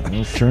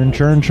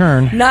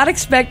 Churn. Not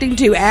expecting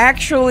to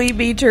actually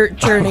be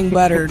churning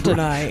butter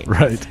tonight.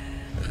 Right.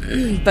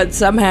 But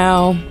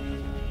somehow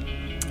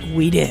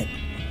we did.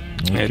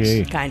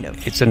 Okay. Kind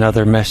of. It's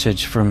another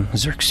message from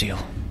Xerxiel.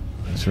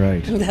 That's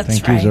right. That's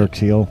Thank right. you,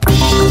 Xerxiel.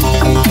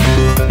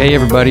 Hey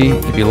everybody,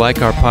 if you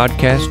like our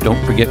podcast,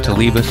 don't forget to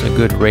leave us a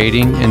good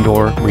rating and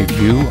or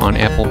review on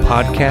Apple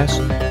Podcasts,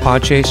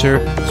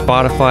 Podchaser,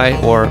 Spotify,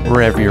 or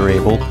wherever you're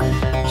able.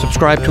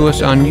 Subscribe to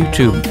us on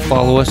YouTube,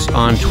 follow us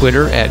on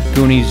Twitter at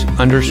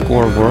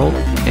Goonies_world,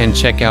 and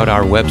check out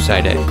our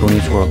website at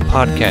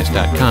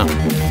GooniesWorldPodcast.com.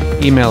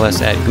 Email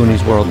us at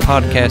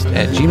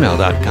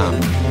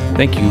GooniesWorldPodcast@gmail.com.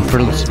 Thank you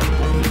for listening.